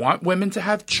mind. Do you want women to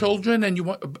have children? And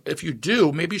if you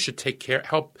do, maybe you should take care,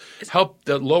 help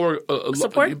the lower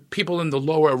people in the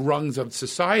lower rungs of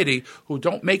society who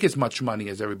don't make as much money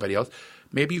as everybody else.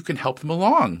 Maybe you can help them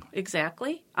along.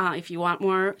 Exactly. If you want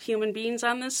more human beings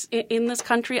in this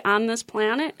country, on this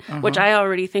planet, which I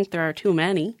already think there are too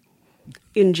many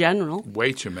in general.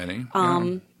 Way too many.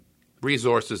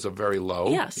 Resources are very low.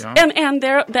 Yes. Yeah. And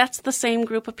that's the same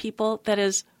group of people that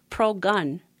is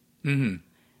pro-gun. Mm-hmm.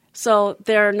 So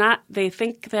they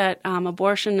think that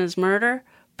abortion is murder,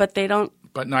 but they don't.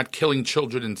 But not killing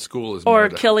children in school is or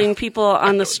murder. Killing people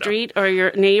on the street or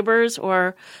your neighbors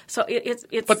so it's.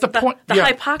 But the point,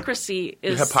 hypocrisy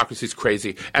is. The hypocrisy is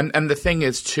crazy, and the thing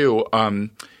is too.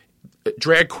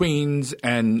 Drag queens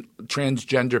and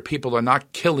transgender people are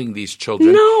not killing these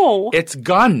children. No, it's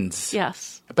guns.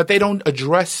 Yes, but they don't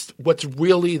address what's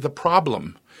really the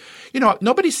problem.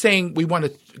 Nobody's saying we want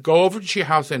to go over to your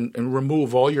house and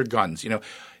remove all your guns.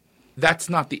 That's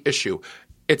not the issue.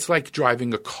 It's like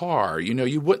driving a car.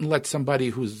 You wouldn't let somebody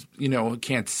who's,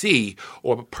 can't see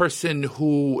or a person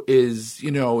who is,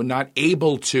 not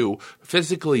able to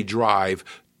physically drive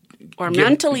or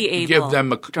mentally able give them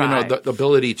the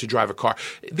ability to drive a car.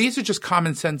 These are just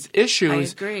common sense issues.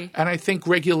 I agree. And I think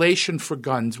regulation for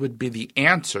guns would be the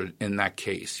answer in that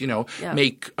case.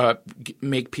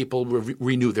 Make people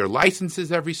renew their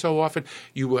licenses every so often.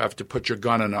 You have to put your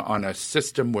gun on a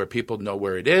system where people know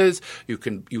where it is. You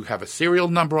have a serial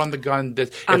number on the gun.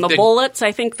 On the bullets,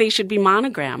 I think they should be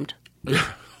monogrammed.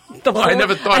 I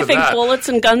never thought of that. I think bullets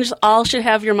and guns all should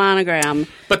have your monogram.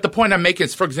 But the point I'm making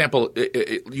is, for example,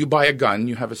 you buy a gun,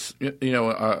 you have a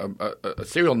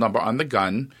serial number on the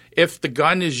gun. If the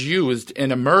gun is used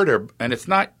in a murder and it's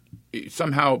not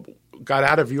somehow got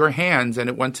out of your hands and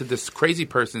it went to this crazy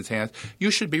person's hands,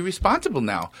 you should be responsible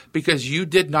now because you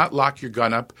did not lock your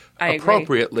gun up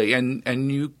appropriately, and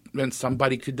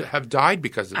somebody could have died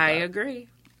because of that. I agree.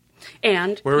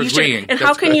 And we're agreeing. And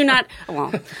how can you not?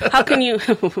 Well, how can you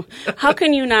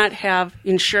not have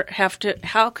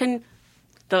how can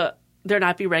there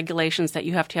not be regulations that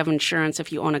you have to have insurance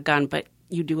if you own a gun, but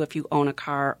you do if you own a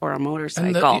car or a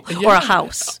motorcycle or a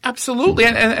house? Absolutely.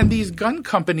 And these gun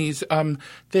companies,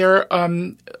 they're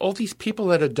all these people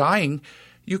that are dying.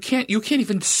 You can't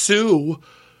even sue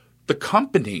the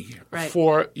company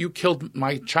for you killed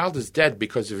my child is dead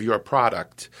because of your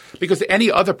product. Because any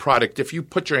other product, if you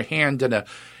put your hand in a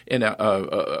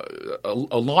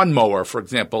lawnmower, for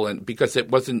example, and because it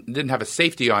didn't have a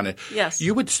safety on it,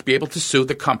 you would be able to sue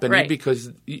the company because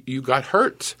you got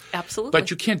hurt. Absolutely. But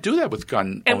you can't do that with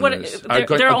gun owners,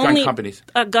 gun companies.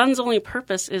 A gun's only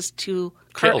purpose is to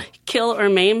kill or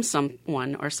maim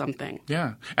someone or something.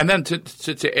 Yeah. And then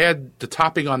to add the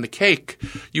topping on the cake,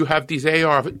 you have these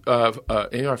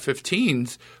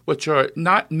AR-15s, which are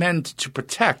not meant to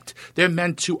protect. They're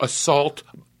meant to assault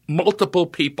multiple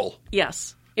people.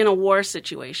 Yes, in a war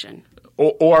situation.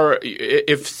 Or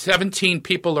if 17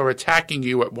 people are attacking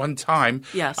you at one time,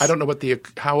 I don't know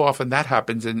how often that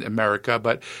happens in America,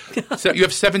 but so you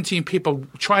have 17 people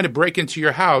trying to break into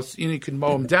your house, you can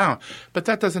mow them down, but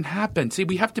that doesn't happen. See,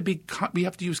 we have to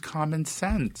use common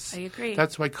sense. I agree.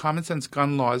 That's why common sense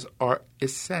gun laws are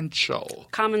essential.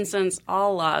 Common sense,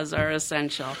 all laws are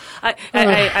essential.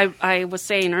 I was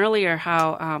saying earlier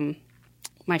how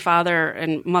my father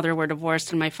and mother were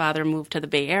divorced and my father moved to the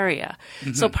Bay Area.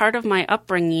 Mm-hmm. So part of my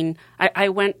upbringing, I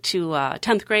went to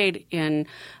 10th grade in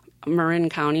Marin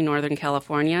County, Northern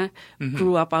California,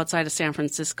 grew up outside of San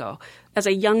Francisco. As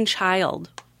a young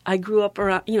child, I grew up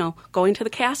around, going to the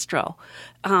Castro.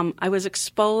 I was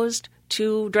exposed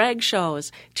to drag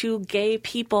shows, to gay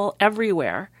people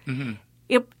everywhere. Mm-hmm.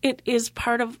 It is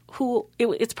part of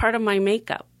it's part of my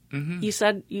makeup. Mm-hmm. You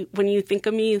said when you think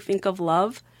of me, you think of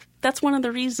love. That's one of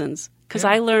the reasons, because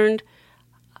I learned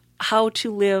how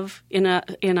to live in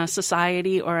a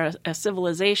society or a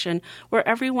civilization where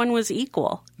everyone was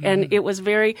equal, and it was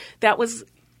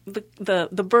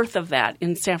the birth of that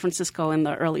in San Francisco in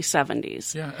the early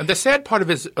 70s. Yeah, and the sad part of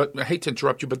it is, I hate to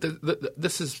interrupt you, but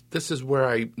this is where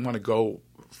I want to go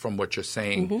from what you're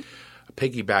saying,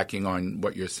 piggybacking on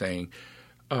what you're saying.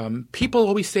 People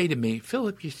always say to me,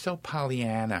 Philip, you're so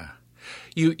Pollyanna.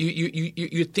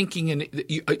 You're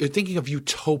thinking of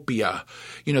utopia.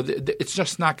 It's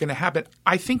just not going to happen.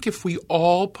 I think if we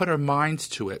all put our minds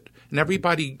to it, and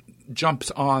everybody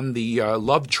jumps on the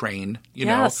love train,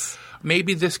 yes.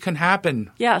 Maybe this can happen.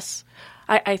 Yes.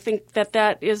 I think that's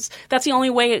the only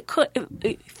way it could.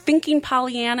 Thinking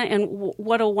Pollyanna and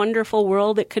what a wonderful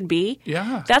world it could be.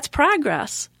 Yeah. That's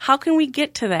progress. How can we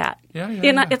get to that? Yeah.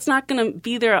 It's not going to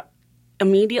be there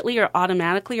immediately or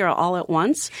automatically or all at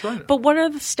once. Sure. But what are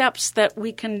the steps that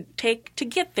we can take to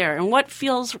get there, and what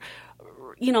feels,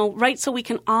 right, so we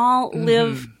can all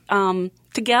live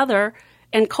together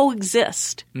and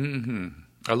coexist. Mm-hmm.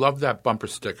 I love that bumper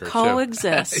sticker.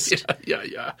 Coexist.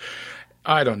 Yeah.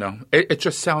 I don't know. It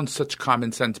just sounds such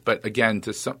common sense, but again,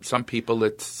 to some people,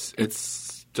 it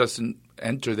doesn't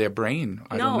enter their brain.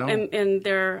 I don't know. And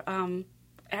they're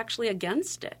actually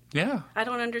against it. Yeah. I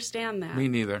don't understand that. Me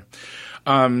neither.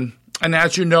 And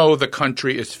as you know, the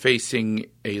country is facing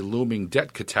a looming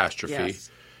debt catastrophe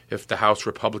if the House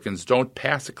Republicans don't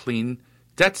pass a clean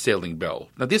debt ceiling bill.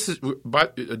 Now, this is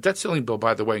a debt ceiling bill,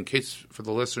 by the way, in case for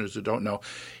the listeners who don't know,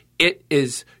 it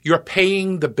is you're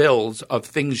paying the bills of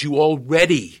things you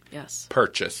already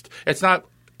purchased. It's not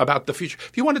about the future.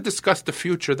 If you want to discuss the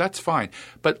future, that's fine.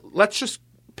 But let's just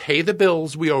pay the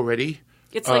bills we already.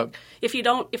 It's like if you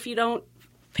don't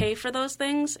pay for those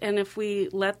things, and if we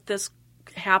let this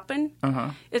happen,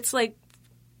 it's like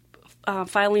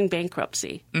filing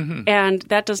bankruptcy, and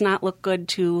that does not look good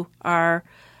to our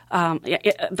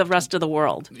the rest of the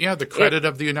world. Yeah, the credit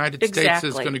of the United States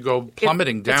is going to go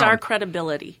plummeting down. It's our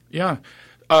credibility. Yeah.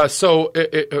 So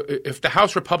if the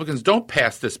House Republicans don't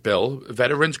pass this bill,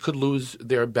 veterans could lose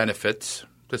their benefits.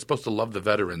 They're supposed to love the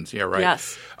veterans, yeah, right?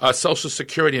 Yes. Social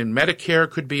Security and Medicare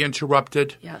could be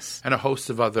interrupted. Yes. And a host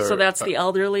of other. So that's the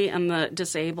elderly and the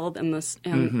disabled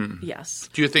yes.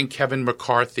 Do you think Kevin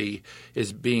McCarthy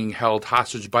is being held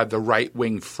hostage by the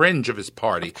right-wing fringe of his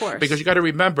party? Of course. Because you got to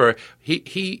remember,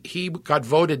 he got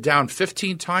voted down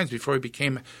 15 times before he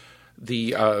became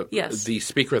the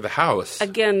Speaker of the House.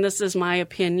 Again, this is my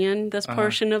opinion, this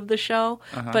portion of the show,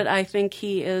 but I think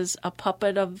he is a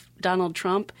puppet of Donald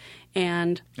Trump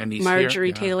and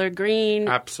Marjorie Taylor Greene.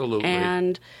 Absolutely.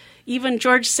 And even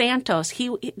George Santos.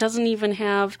 He doesn't even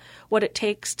have what it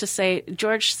takes to say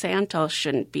George Santos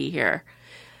shouldn't be here.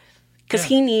 Because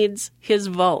he needs his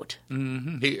vote.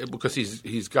 Because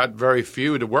he's got very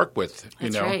few to work with,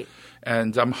 That's right.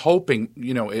 And I'm hoping,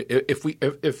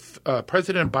 if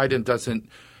President Biden doesn't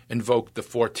invoke the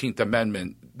 14th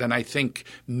Amendment, then I think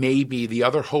maybe the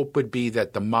other hope would be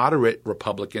that the moderate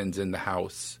Republicans in the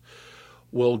House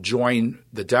will join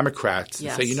the Democrats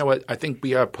and say, you know what, I think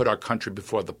we ought to put our country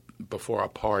before our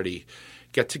party,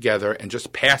 get together and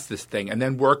just pass this thing and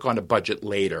then work on a budget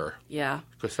later. Yeah.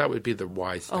 Because that would be the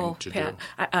wise thing to do.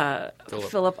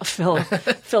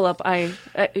 Philip,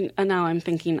 now I'm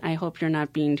thinking, I hope you're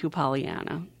not being too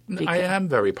Pollyanna. I am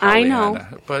very Pollyanna. I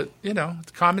know. But,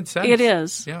 it's common sense. It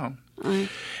is. Yeah.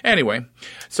 Anyway,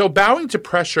 so bowing to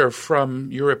pressure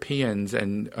from Europeans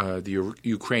and the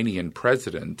Ukrainian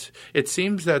president, it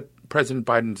seems that President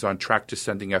Biden is on track to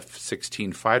sending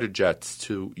F-16 fighter jets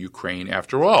to Ukraine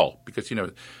after all, because,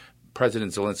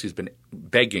 President Zelensky has been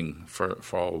begging for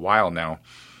a while now.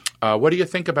 What do you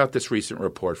think about this recent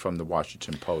report from the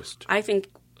Washington Post? I think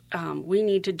we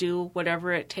need to do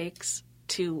whatever it takes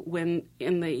to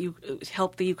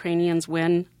help the Ukrainians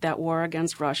win that war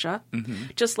against Russia.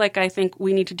 Just like I think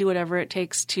we need to do whatever it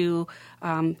takes to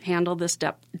handle this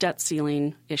debt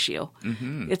ceiling issue.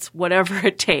 It's whatever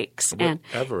it takes.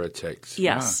 Whatever it takes.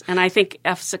 Yes, and I think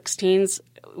F-16s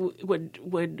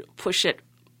would push it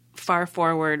far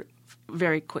forward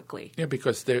very quickly. Yeah,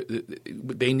 because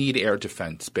they need air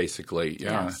defense, basically.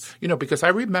 Yeah. Yes. Because I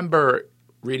remember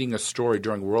reading a story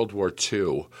during World War II.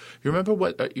 You remember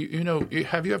what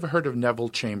have you ever heard of Neville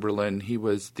Chamberlain? He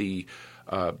was the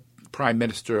Prime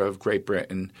Minister of Great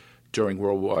Britain during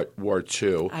World War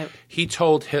II. He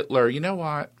told Hitler, you know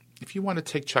what, if you want to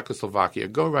take Czechoslovakia,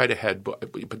 go right ahead,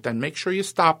 but then make sure you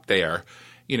stop there.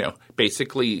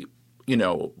 Basically,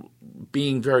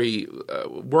 being very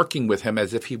working with him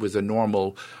as if he was a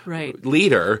normal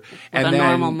leader. With a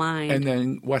normal mind. And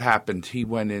then what happened? He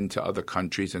went into other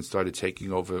countries and started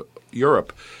taking over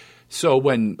Europe. So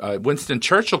when Winston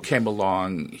Churchill came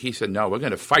along, he said, no, we're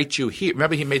going to fight you here.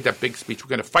 Remember, he made that big speech. We're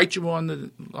going to fight you on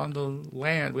the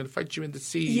land. We're going to fight you in the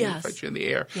sea. Yes. We're going to fight you in the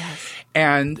air. Yes.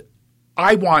 And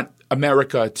I want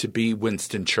America to be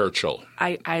Winston Churchill.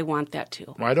 I want that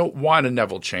too. I don't want a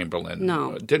Neville Chamberlain.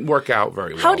 No. It didn't work out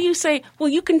very well. How do you say, well,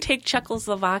 you can take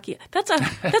Czechoslovakia?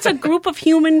 That's a group of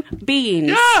human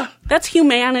beings. Yeah. That's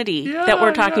humanity that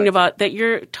we're talking about, that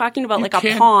you're talking about like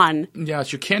a pawn.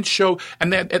 Yes, you can't show –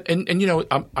 and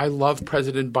I love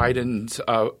President Biden's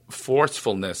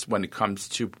forcefulness when it comes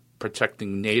to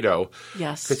protecting NATO.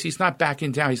 Yes. Because he's not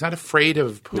backing down. He's not afraid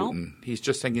of Putin. Nope. He's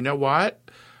just saying, you know what?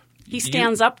 He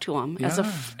stands up to him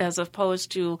as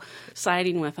opposed to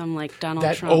siding with him like Donald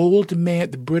Trump. That old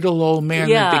man, the brittle old man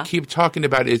that they keep talking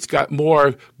about, it's got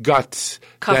more guts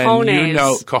cojones. than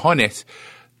cojones.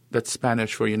 That's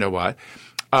Spanish for you know what,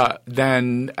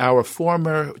 than our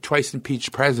former twice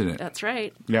impeached president. That's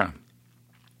right. Yeah.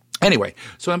 Anyway,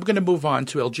 so I'm going to move on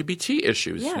to LGBT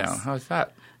issues now. How's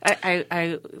that?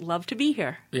 I love to be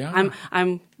here. Yeah.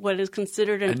 I'm what is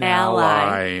considered an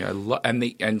ally.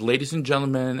 And ladies and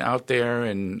gentlemen out there,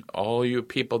 and all you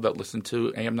people that listen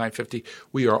to AM 950,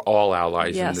 we are all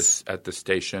allies in this at the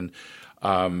station.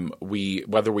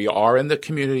 Whether we are in the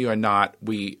community or not,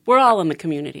 we're all in the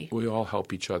community. We all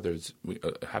help each other's. We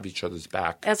have each other's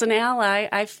back. As an ally,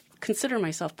 I consider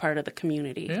myself part of the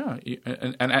community. Yeah,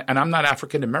 and I'm not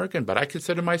African American, but I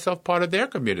consider myself part of their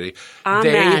community. Amen.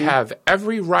 They have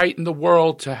every right in the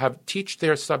world to teach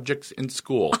their subjects in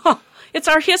school. Oh, it's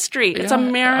our history. It's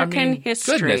American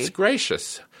history. Goodness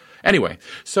gracious. Anyway,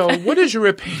 so what is your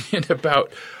opinion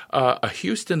about a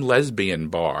Houston lesbian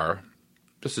bar?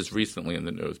 This is recently in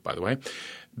the news, by the way,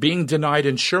 being denied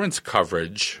insurance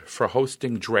coverage for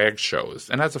hosting drag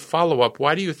shows. And as a follow-up,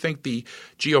 why do you think the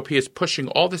GOP is pushing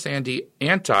all this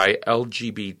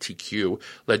anti-LGBTQ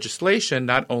legislation,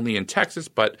 not only in Texas,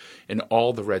 but in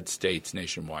all the red states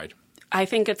nationwide? I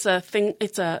think it's a thing.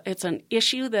 It's an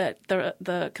issue that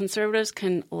the conservatives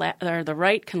or the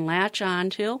right can latch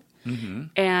onto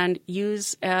and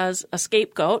use as a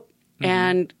scapegoat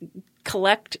and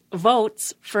collect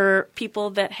votes for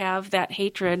people that have that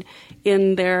hatred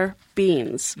in their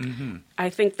beings.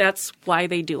 I think that's why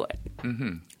they do it.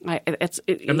 And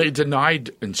they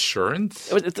denied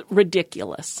insurance? It's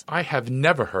ridiculous. I have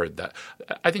never heard that.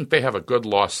 I think they have a good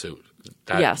lawsuit,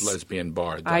 that lesbian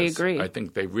bar does. I agree. I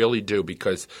think they really do,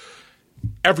 because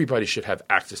everybody should have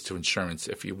access to insurance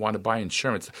if you want to buy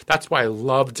insurance. That's why I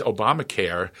loved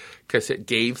Obamacare, because it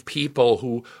gave people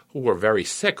who were very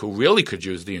sick, who really could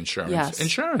use the insurance.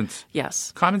 Insurance.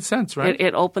 Yes. Common sense, right?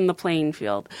 It opened the playing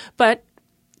field. But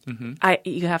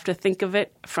you have to think of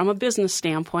it from a business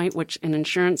standpoint, which an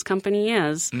insurance company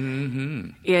is.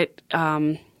 It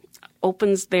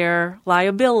opens their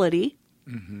liability.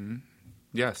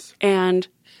 Yes. And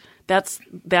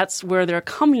that's where they're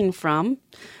coming from.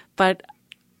 But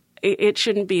it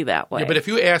shouldn't be that way. Yeah, but if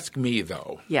you ask me,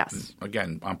 though,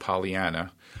 again, I'm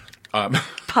Pollyanna.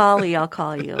 Polly, I'll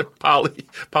call you.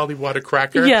 Polly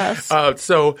Watercracker. Yes.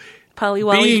 So Polly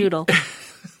Wally Doodle.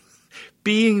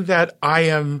 Being that I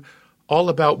am all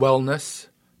about wellness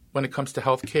when it comes to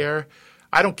health care,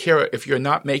 I don't care if you're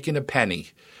not making a penny.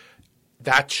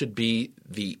 That should be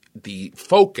the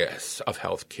focus of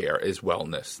health care is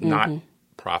wellness, not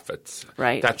profits.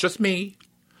 Right. That's just me.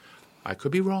 I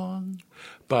could be wrong,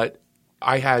 but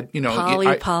I had,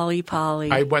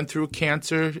 Polly. I went through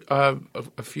cancer a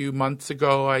few months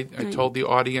ago. I told the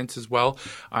audience as well.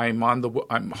 I'm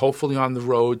hopefully on the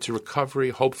road to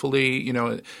recovery. Hopefully,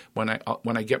 when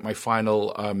I get my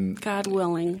final, God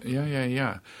willing.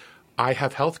 Yeah. I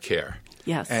have health care.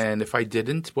 Yes. And if I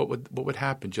didn't, what would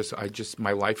happen?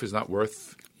 My life is not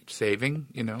worth saving.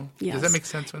 Yes. Does that make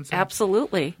sense? What I'm saying?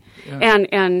 Absolutely. Yeah.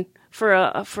 And for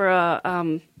a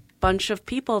bunch of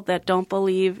people that don't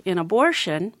believe in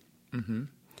abortion,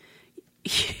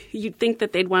 you'd think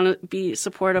that they'd want to be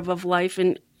supportive of life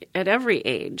at every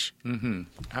age.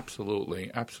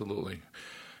 Absolutely.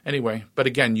 Anyway, but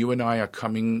again, you and I are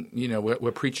coming,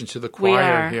 we're preaching to the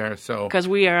choir here. So because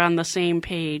we are on the same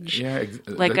page. Yeah.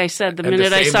 Like I said, the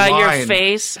minute I saw your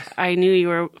face, I knew you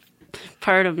were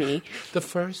part of me. The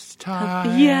first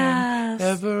time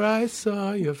ever I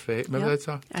saw your face. Remember that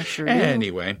song? I sure do.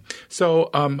 Anyway, so,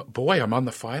 boy, I'm on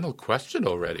the final question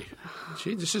already.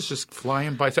 Gee, this is just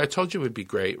flying by. So I told you it would be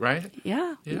great, right?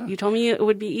 Yeah. You told me it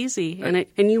would be easy, and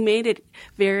you made it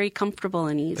very comfortable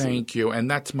and easy. Thank you,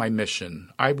 and that's my mission.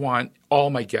 I want all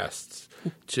my guests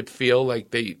to feel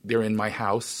like they're in my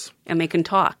house. And they can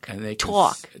talk. And they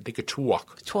talk. They could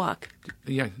talk. Talk.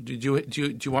 Yeah. Do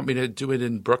you want me to do it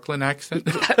in Brooklyn accent?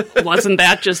 Wasn't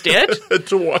that just it?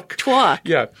 Talk.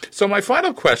 Yeah. So my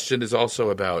final question is also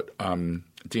about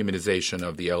demonization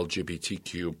of the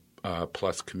LGBTQ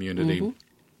plus community.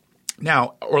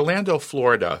 Now, Orlando,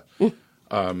 Florida,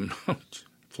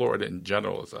 Florida in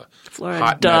general is a Florida.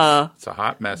 hot mess. It's a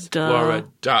hot mess.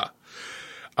 Florida.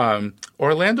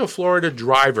 Orlando, Florida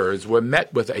drivers were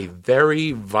met with a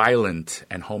very violent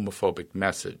and homophobic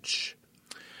message,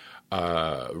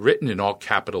 written in all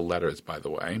capital letters, by the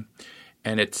way.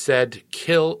 And it said,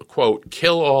 quote,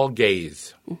 kill all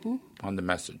gays on the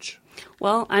message.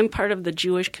 Well, I'm part of the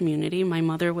Jewish community. My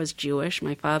mother was Jewish.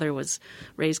 My father was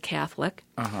raised Catholic.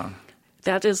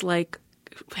 That is like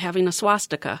having a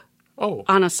swastika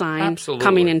on a sign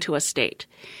coming into a state.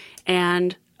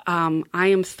 And I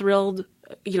am thrilled.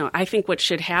 I think what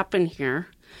should happen here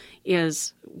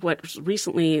is what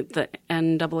recently the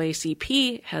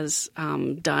NAACP has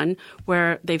done,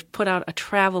 where they've put out a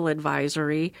travel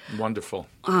advisory. Wonderful.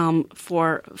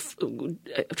 For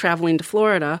traveling to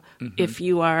Florida if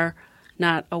you are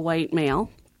not a white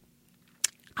male.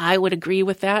 I would agree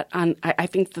with that. I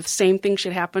think the same thing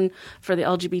should happen for the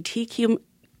LGBTQ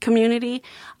community.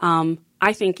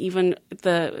 I think even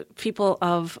the people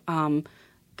of the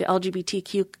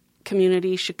LGBTQ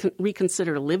community should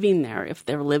reconsider living there if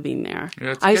they're living there.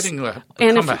 Yeah, it's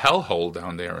become a hellhole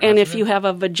down there. And if you have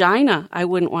a vagina, I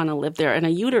wouldn't want to live there, and a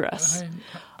uterus.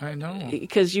 I know.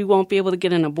 Because you won't be able to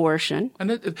get an abortion. And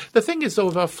the thing is, though,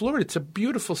 about Florida, it's a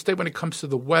beautiful state when it comes to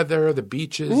the weather, the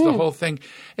beaches, the whole thing.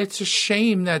 It's a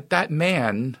shame that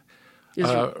man,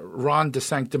 Ron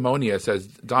DeSanctimonious, as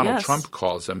Donald Trump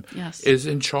calls him, is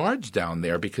in charge down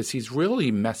there because he's really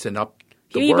messing up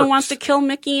He even wants to kill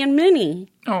Mickey and Minnie.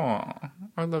 Oh,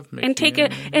 I love Mickey. And take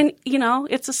it, and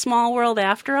it's a small world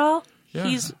after all. Yeah.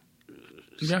 He's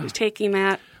taking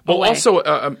that away. Also,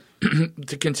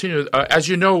 to continue, as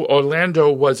you know,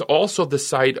 Orlando was also the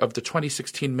site of the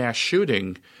 2016 mass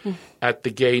shooting at the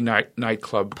gay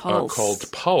nightclub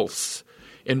called Pulse,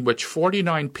 in which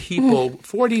 49 people,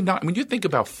 when you think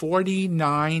about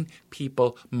 49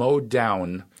 people mowed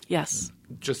down. Yes.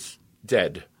 Just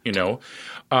dead. So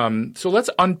let's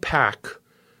unpack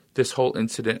this whole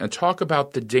incident and talk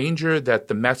about the danger that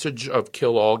the message of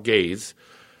kill all gays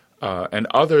and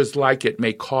others like it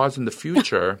may cause in the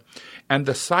future, and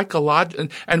the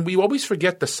and we always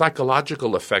forget the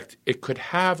psychological effect it could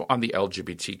have on the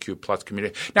LGBTQ plus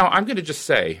community. Now, I'm going to just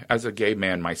say, as a gay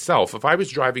man myself, if I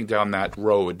was driving down that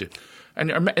road,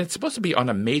 and it's supposed to be on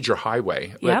a major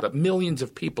highway that millions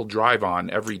of people drive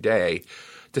on every day,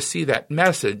 to see that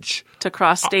message to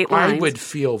cross state lines, I would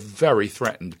feel very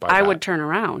threatened by that. I would turn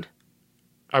around.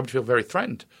 I would feel very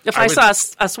threatened. If I saw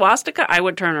a swastika, I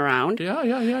would turn around. Yeah.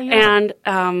 And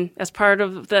as part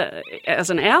of as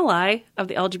an ally of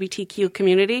the LGBTQ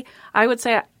community, I would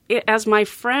say, as my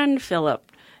friend Philip,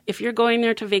 if you're going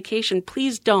there to vacation,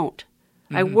 please don't.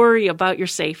 I worry about your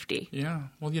safety. Yeah.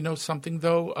 Well, something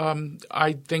though,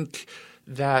 I think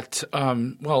that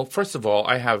first of all,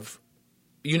 I have.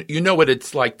 You know what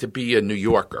it's like to be a New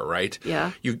Yorker, right? Yeah.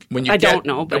 I don't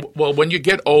know. But when you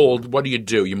get old, what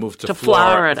do? You move to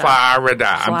Florida.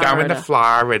 I'm going to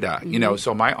Florida.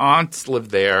 So my aunts live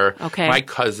there. Okay. My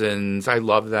cousins, I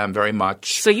love them very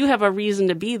much. So you have a reason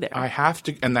to be there. I have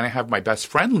to. And then I have my best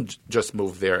friend who just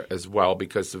moved there as well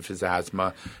because of his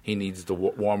asthma. He needs the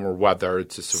warmer weather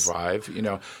to survive,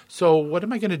 So what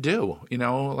am I going to do?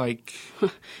 The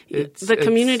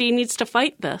community needs to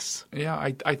fight this. Yeah,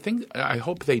 I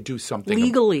hope they do something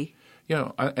legally.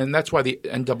 And that's why the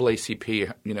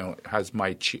NAACP, has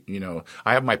my,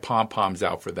 I have my pom-poms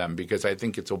out for them because I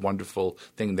think it's a wonderful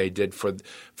thing they did for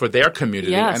their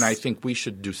community. Yes. And I think we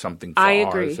should do something for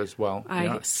ours as well.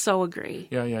 I so agree.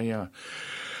 Yeah.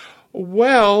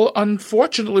 Well,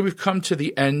 unfortunately, we've come to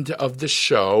the end of the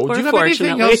show. Do you have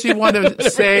anything else you want to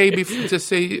say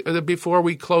before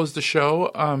we close the show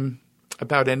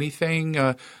about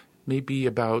anything? Maybe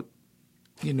about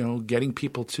getting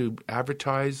people to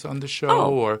advertise on the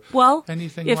show or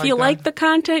anything like that? If you like the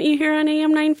content you hear on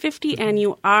AM 950 and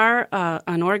you are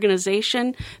an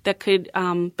organization that could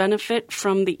benefit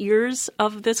from the ears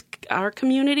of our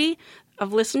community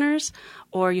of listeners,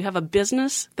 or you have a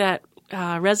business that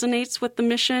resonates with the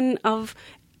mission of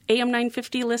AM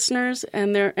 950 listeners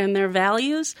and their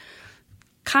values,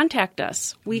 contact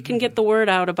us. We can get the word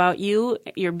out about you,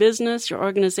 your business, your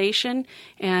organization,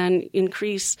 and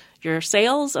increase your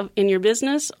sales in your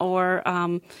business or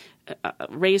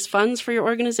raise funds for your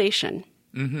organization.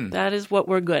 That is what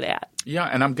we're good at. Yeah,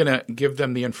 and I'm going to give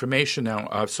them the information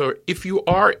now. So if you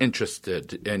are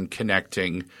interested in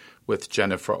connecting with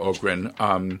Jennifer Ogren,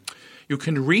 you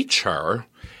can reach her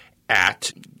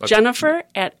at Jennifer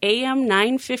at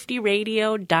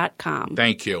am950radio.com.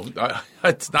 Thank you.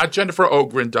 It's not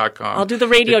jenniferogren.com. I'll do the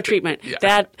radio treatment. Yeah.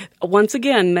 That once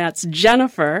again, that's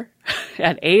Jennifer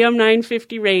at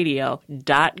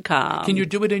am950radio.com. Can you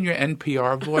do it in your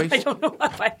NPR voice? I don't know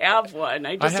if I have one.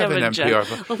 I just have an NPR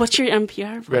voice. Well, what's your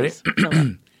NPR voice?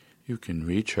 Ready? You can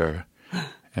reach her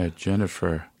at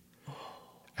Jennifer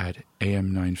at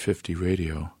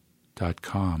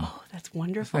am950radio.com. Oh, that's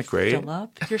wonderful. Isn't that great?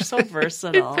 Philip, you're so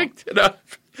versatile. I picked it up.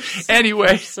 Anyway,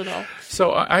 versatile.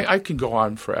 So I can go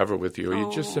on forever with you.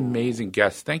 You're just an amazing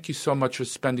guest. Thank you so much for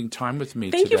spending time with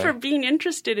me Thank today. you for being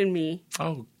interested in me.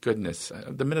 Oh, goodness.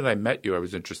 The minute I met you, I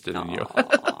was interested in you.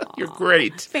 You're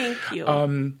great. Thank you.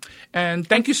 And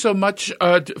thank you so much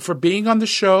for being on the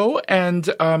show. And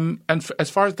as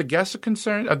far as the guests are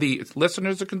concerned, the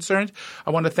listeners are concerned,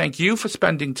 I want to thank you for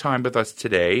spending time with us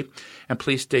today. And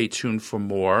please stay tuned for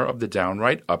more of the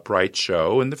Downright Upright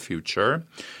show in the future.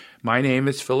 My name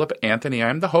is Philip Anthony.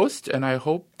 I'm the host, and I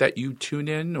hope that you tune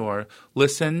in or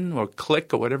listen or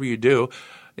click or whatever you do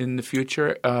in the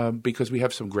future because we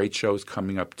have some great shows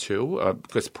coming up too.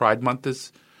 Because Pride Month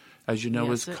is, as you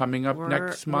know, is coming up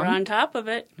next month. We're on top of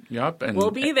it. Yep. And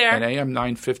we'll be there. And AM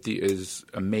 950 is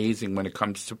amazing when it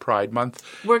comes to Pride Month.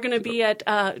 We're going to be at,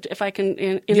 if I can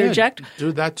interject,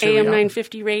 do that too. AM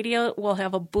 950 Radio will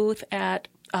have a booth at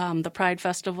the Pride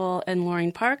Festival in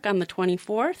Loring Park on the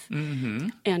 24th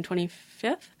and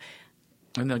 25th.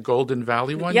 And the Golden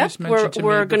Valley one yep, you mentioned to me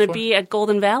we're going to before? be at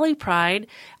Golden Valley Pride.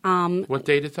 What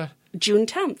date is that? June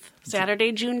 10th,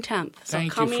 Saturday, June 10th. So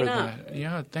thank coming you for up. that.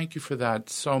 Yeah, thank you for that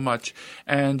so much.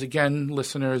 And again,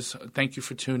 listeners, thank you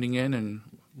for tuning in and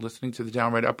listening to the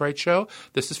Downright Upright show.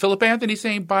 This is Philip Anthony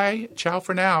saying bye. Ciao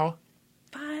for now.